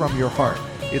comes from your heart.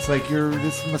 It's like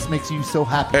this must makes you so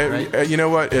happy, right? You know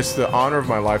what? It's the honor of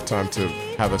my lifetime to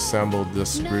have assembled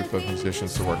this group of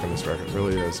musicians to work on this record. It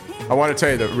really is. I want to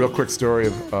tell you the real quick story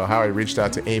of how I reached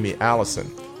out to Amy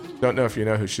Allison. Don't know if you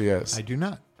know who she is. I do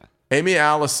not. Amy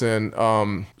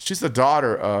Allison, she's the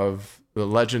daughter of the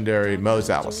legendary Mose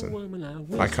Allison,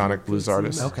 iconic blues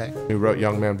artist. Okay. Who wrote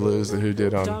Young Man Blues, who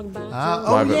did Oh,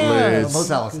 Live at yeah. Leeds.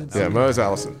 Mose Allison. Yeah, Mose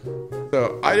Allison.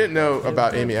 So I didn't know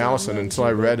about Amy Allison until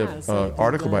I read an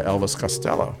article by Elvis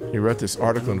Costello. He wrote this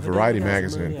article in Variety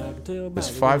magazine. There's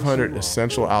 500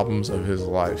 essential albums of his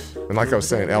life. And like I was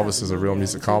saying, Elvis is a real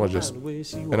musicologist.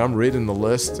 And I'm reading the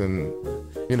list and,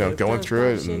 you know, going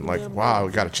through it and like, wow,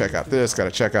 we got to check out this, got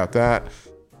to check out that.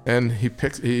 And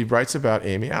he writes about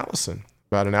Amy Allison,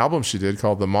 about an album she did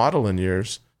called The Modeling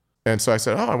Years. And so I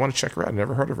said, oh, I want to check her out. I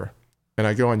never heard of her. And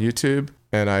I go on YouTube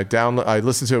and I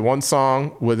listen to one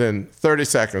song. Within 30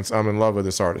 seconds, I'm in love with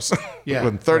this artist. Yeah,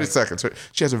 Within 30 right. seconds.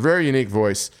 She has a very unique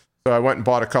voice. So I went and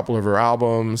bought a couple of her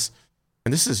albums.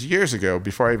 And this is years ago,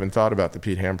 before I even thought about the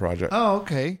Pete Ham Project. Oh,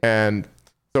 okay. And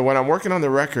so when I'm working on the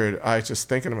record, I just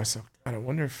thinking to myself, God, I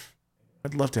wonder if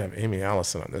I'd love to have Amy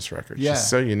Allison on this record. Yeah. She's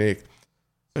so unique.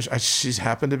 She's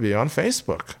happened to be on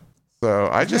Facebook. So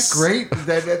I just Great.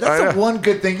 That's the one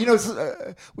good thing. You know,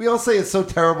 we all say it's so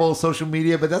terrible, social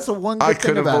media, but that's the one good I thing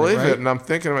couldn't about believe it, right? and I'm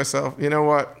thinking to myself, you know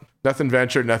what? Nothing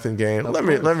ventured, nothing gained. Let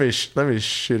me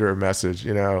shoot her a message.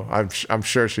 You know, I'm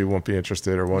sure she won't be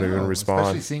interested or won't even respond.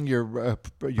 Especially seeing your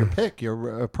pic,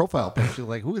 your profile pic. She's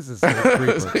like, who is this little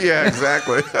creeper? Yeah,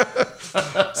 exactly.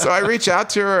 So I reached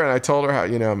out to her and I told her how,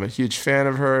 you know, I'm a huge fan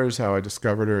of hers, how I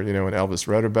discovered her, you know, when Elvis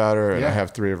wrote about her, and I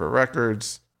have 3 of her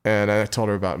records. And I told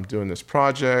her about doing this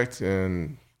project,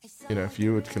 and, you know, if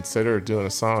you would consider doing a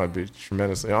song, I'd be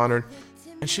tremendously honored.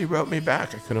 And she wrote me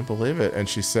back. I couldn't believe it. And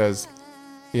she says,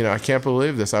 you know, I can't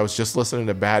believe this. I was just listening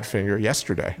to Badfinger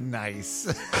yesterday. Nice.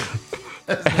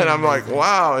 And I'm like,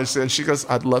 wow. And she goes,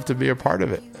 I'd love to be a part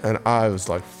of it. And I was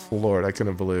like floored. I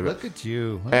couldn't believe it. Look at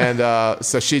you. And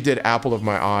so she did Apple of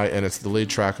My Eye, and it's the lead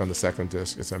track on the second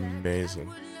disc. It's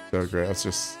amazing. So great. It's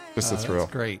just a thrill.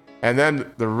 That's great. And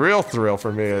then the real thrill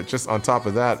for me, just on top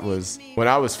of that, was when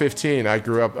I was 15, I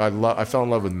grew up, I fell in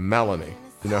love with Melanie.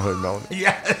 You know who Melanie?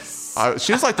 Yes.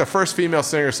 She was like the first female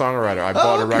singer-songwriter I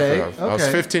bought a record of. I was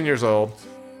 15 years old.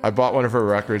 I bought one of her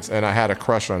records, and I had a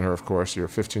crush on her, of course. You're a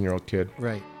 15-year-old kid.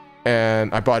 Right.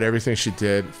 And I bought everything she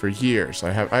did for years.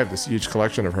 I have this huge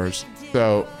collection of hers.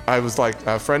 So I was like,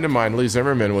 a friend of mine, Lee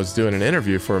Zimmerman, was doing an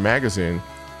interview for a magazine,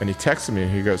 and he texted me,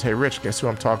 and he goes, hey, Rich, guess who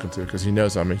I'm talking to? Because he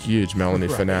knows I'm a huge Melanie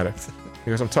fanatic.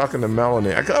 He goes, I'm talking to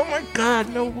Melanie. I go, oh, my God,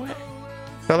 no way.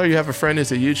 Tell her you have a friend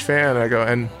who's a huge fan. I go,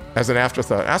 and as an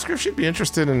afterthought, ask her if she'd be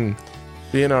interested in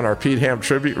being on our Pete Ham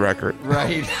tribute record.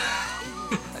 Right.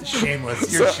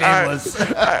 Shameless. You're shameless.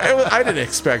 I didn't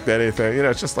expect anything. You know,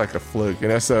 it's just like a fluke. You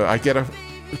know, so I get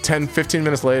 15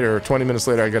 minutes later or 20 minutes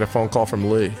later, I get a phone call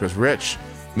from Lee. He goes, Rich,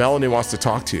 Melanie wants to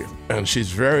talk to you. And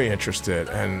she's very interested.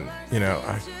 And, you know,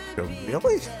 I go,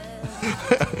 really?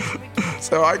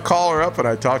 So I call her up and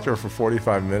I talk to her for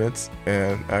 45 minutes.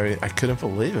 And, I mean, I couldn't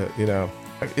believe it, you know.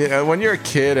 When you're a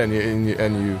kid and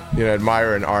you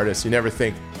admire an artist, you never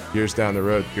think years down the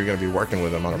road you're going to be working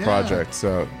with them on a project.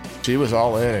 So she was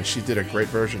all in, and she did a great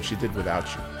version. She did Without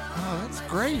You. Oh, that's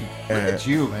great. Look at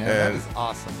you, man. That is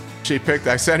awesome. She picked.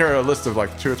 I sent her a list of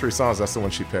like 2 or 3 songs. That's the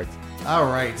one she picked. All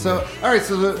right. So, by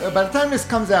the time this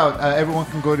comes out, everyone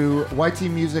can go to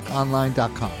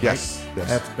ytmusiconline.com. Right? Yes.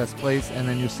 That's the best place, and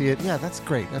then you'll see it. Yeah, that's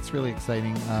great. That's really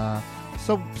exciting.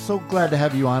 So glad to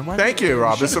have you on. Thank you,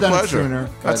 Rob. It's a pleasure. Sooner,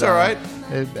 That's all right.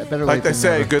 Better Like late they than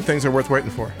say, never. good things are worth waiting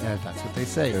for. Yeah, that's what they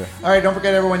say. Yeah. All right, don't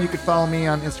forget, everyone, you can follow me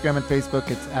on Instagram and Facebook.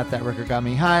 It's at That Record Got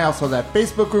Me High. Also, that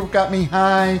Facebook group Got Me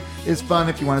High is fun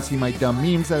if you want to see my dumb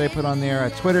memes that I put on there.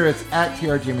 At Twitter, it's at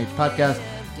TRGMH Podcast.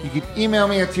 You can email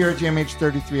me at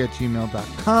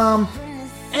trgmh33@gmail.com.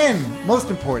 And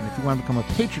most important, if you want to become a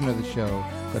patron of the show,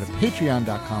 go to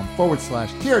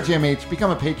patreon.com/TRGMH. Become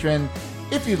a patron.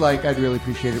 If you'd like, I'd really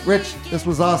appreciate it. Rich, this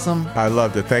was awesome. I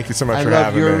loved it. Thank you so much I for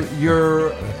love having me.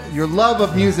 your love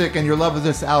of music and your love of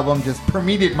this album just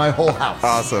permeated my whole house.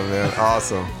 Awesome, man.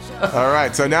 Awesome. All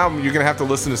right. So now you're going to have to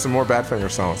listen to some more Badfinger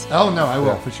songs. Oh, no, I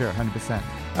will, for sure, 100%.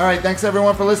 All right, thanks,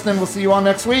 everyone, for listening. We'll see you all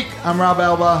next week. I'm Rob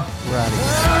Alba. We're out of here.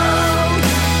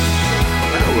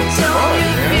 That was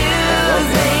fun.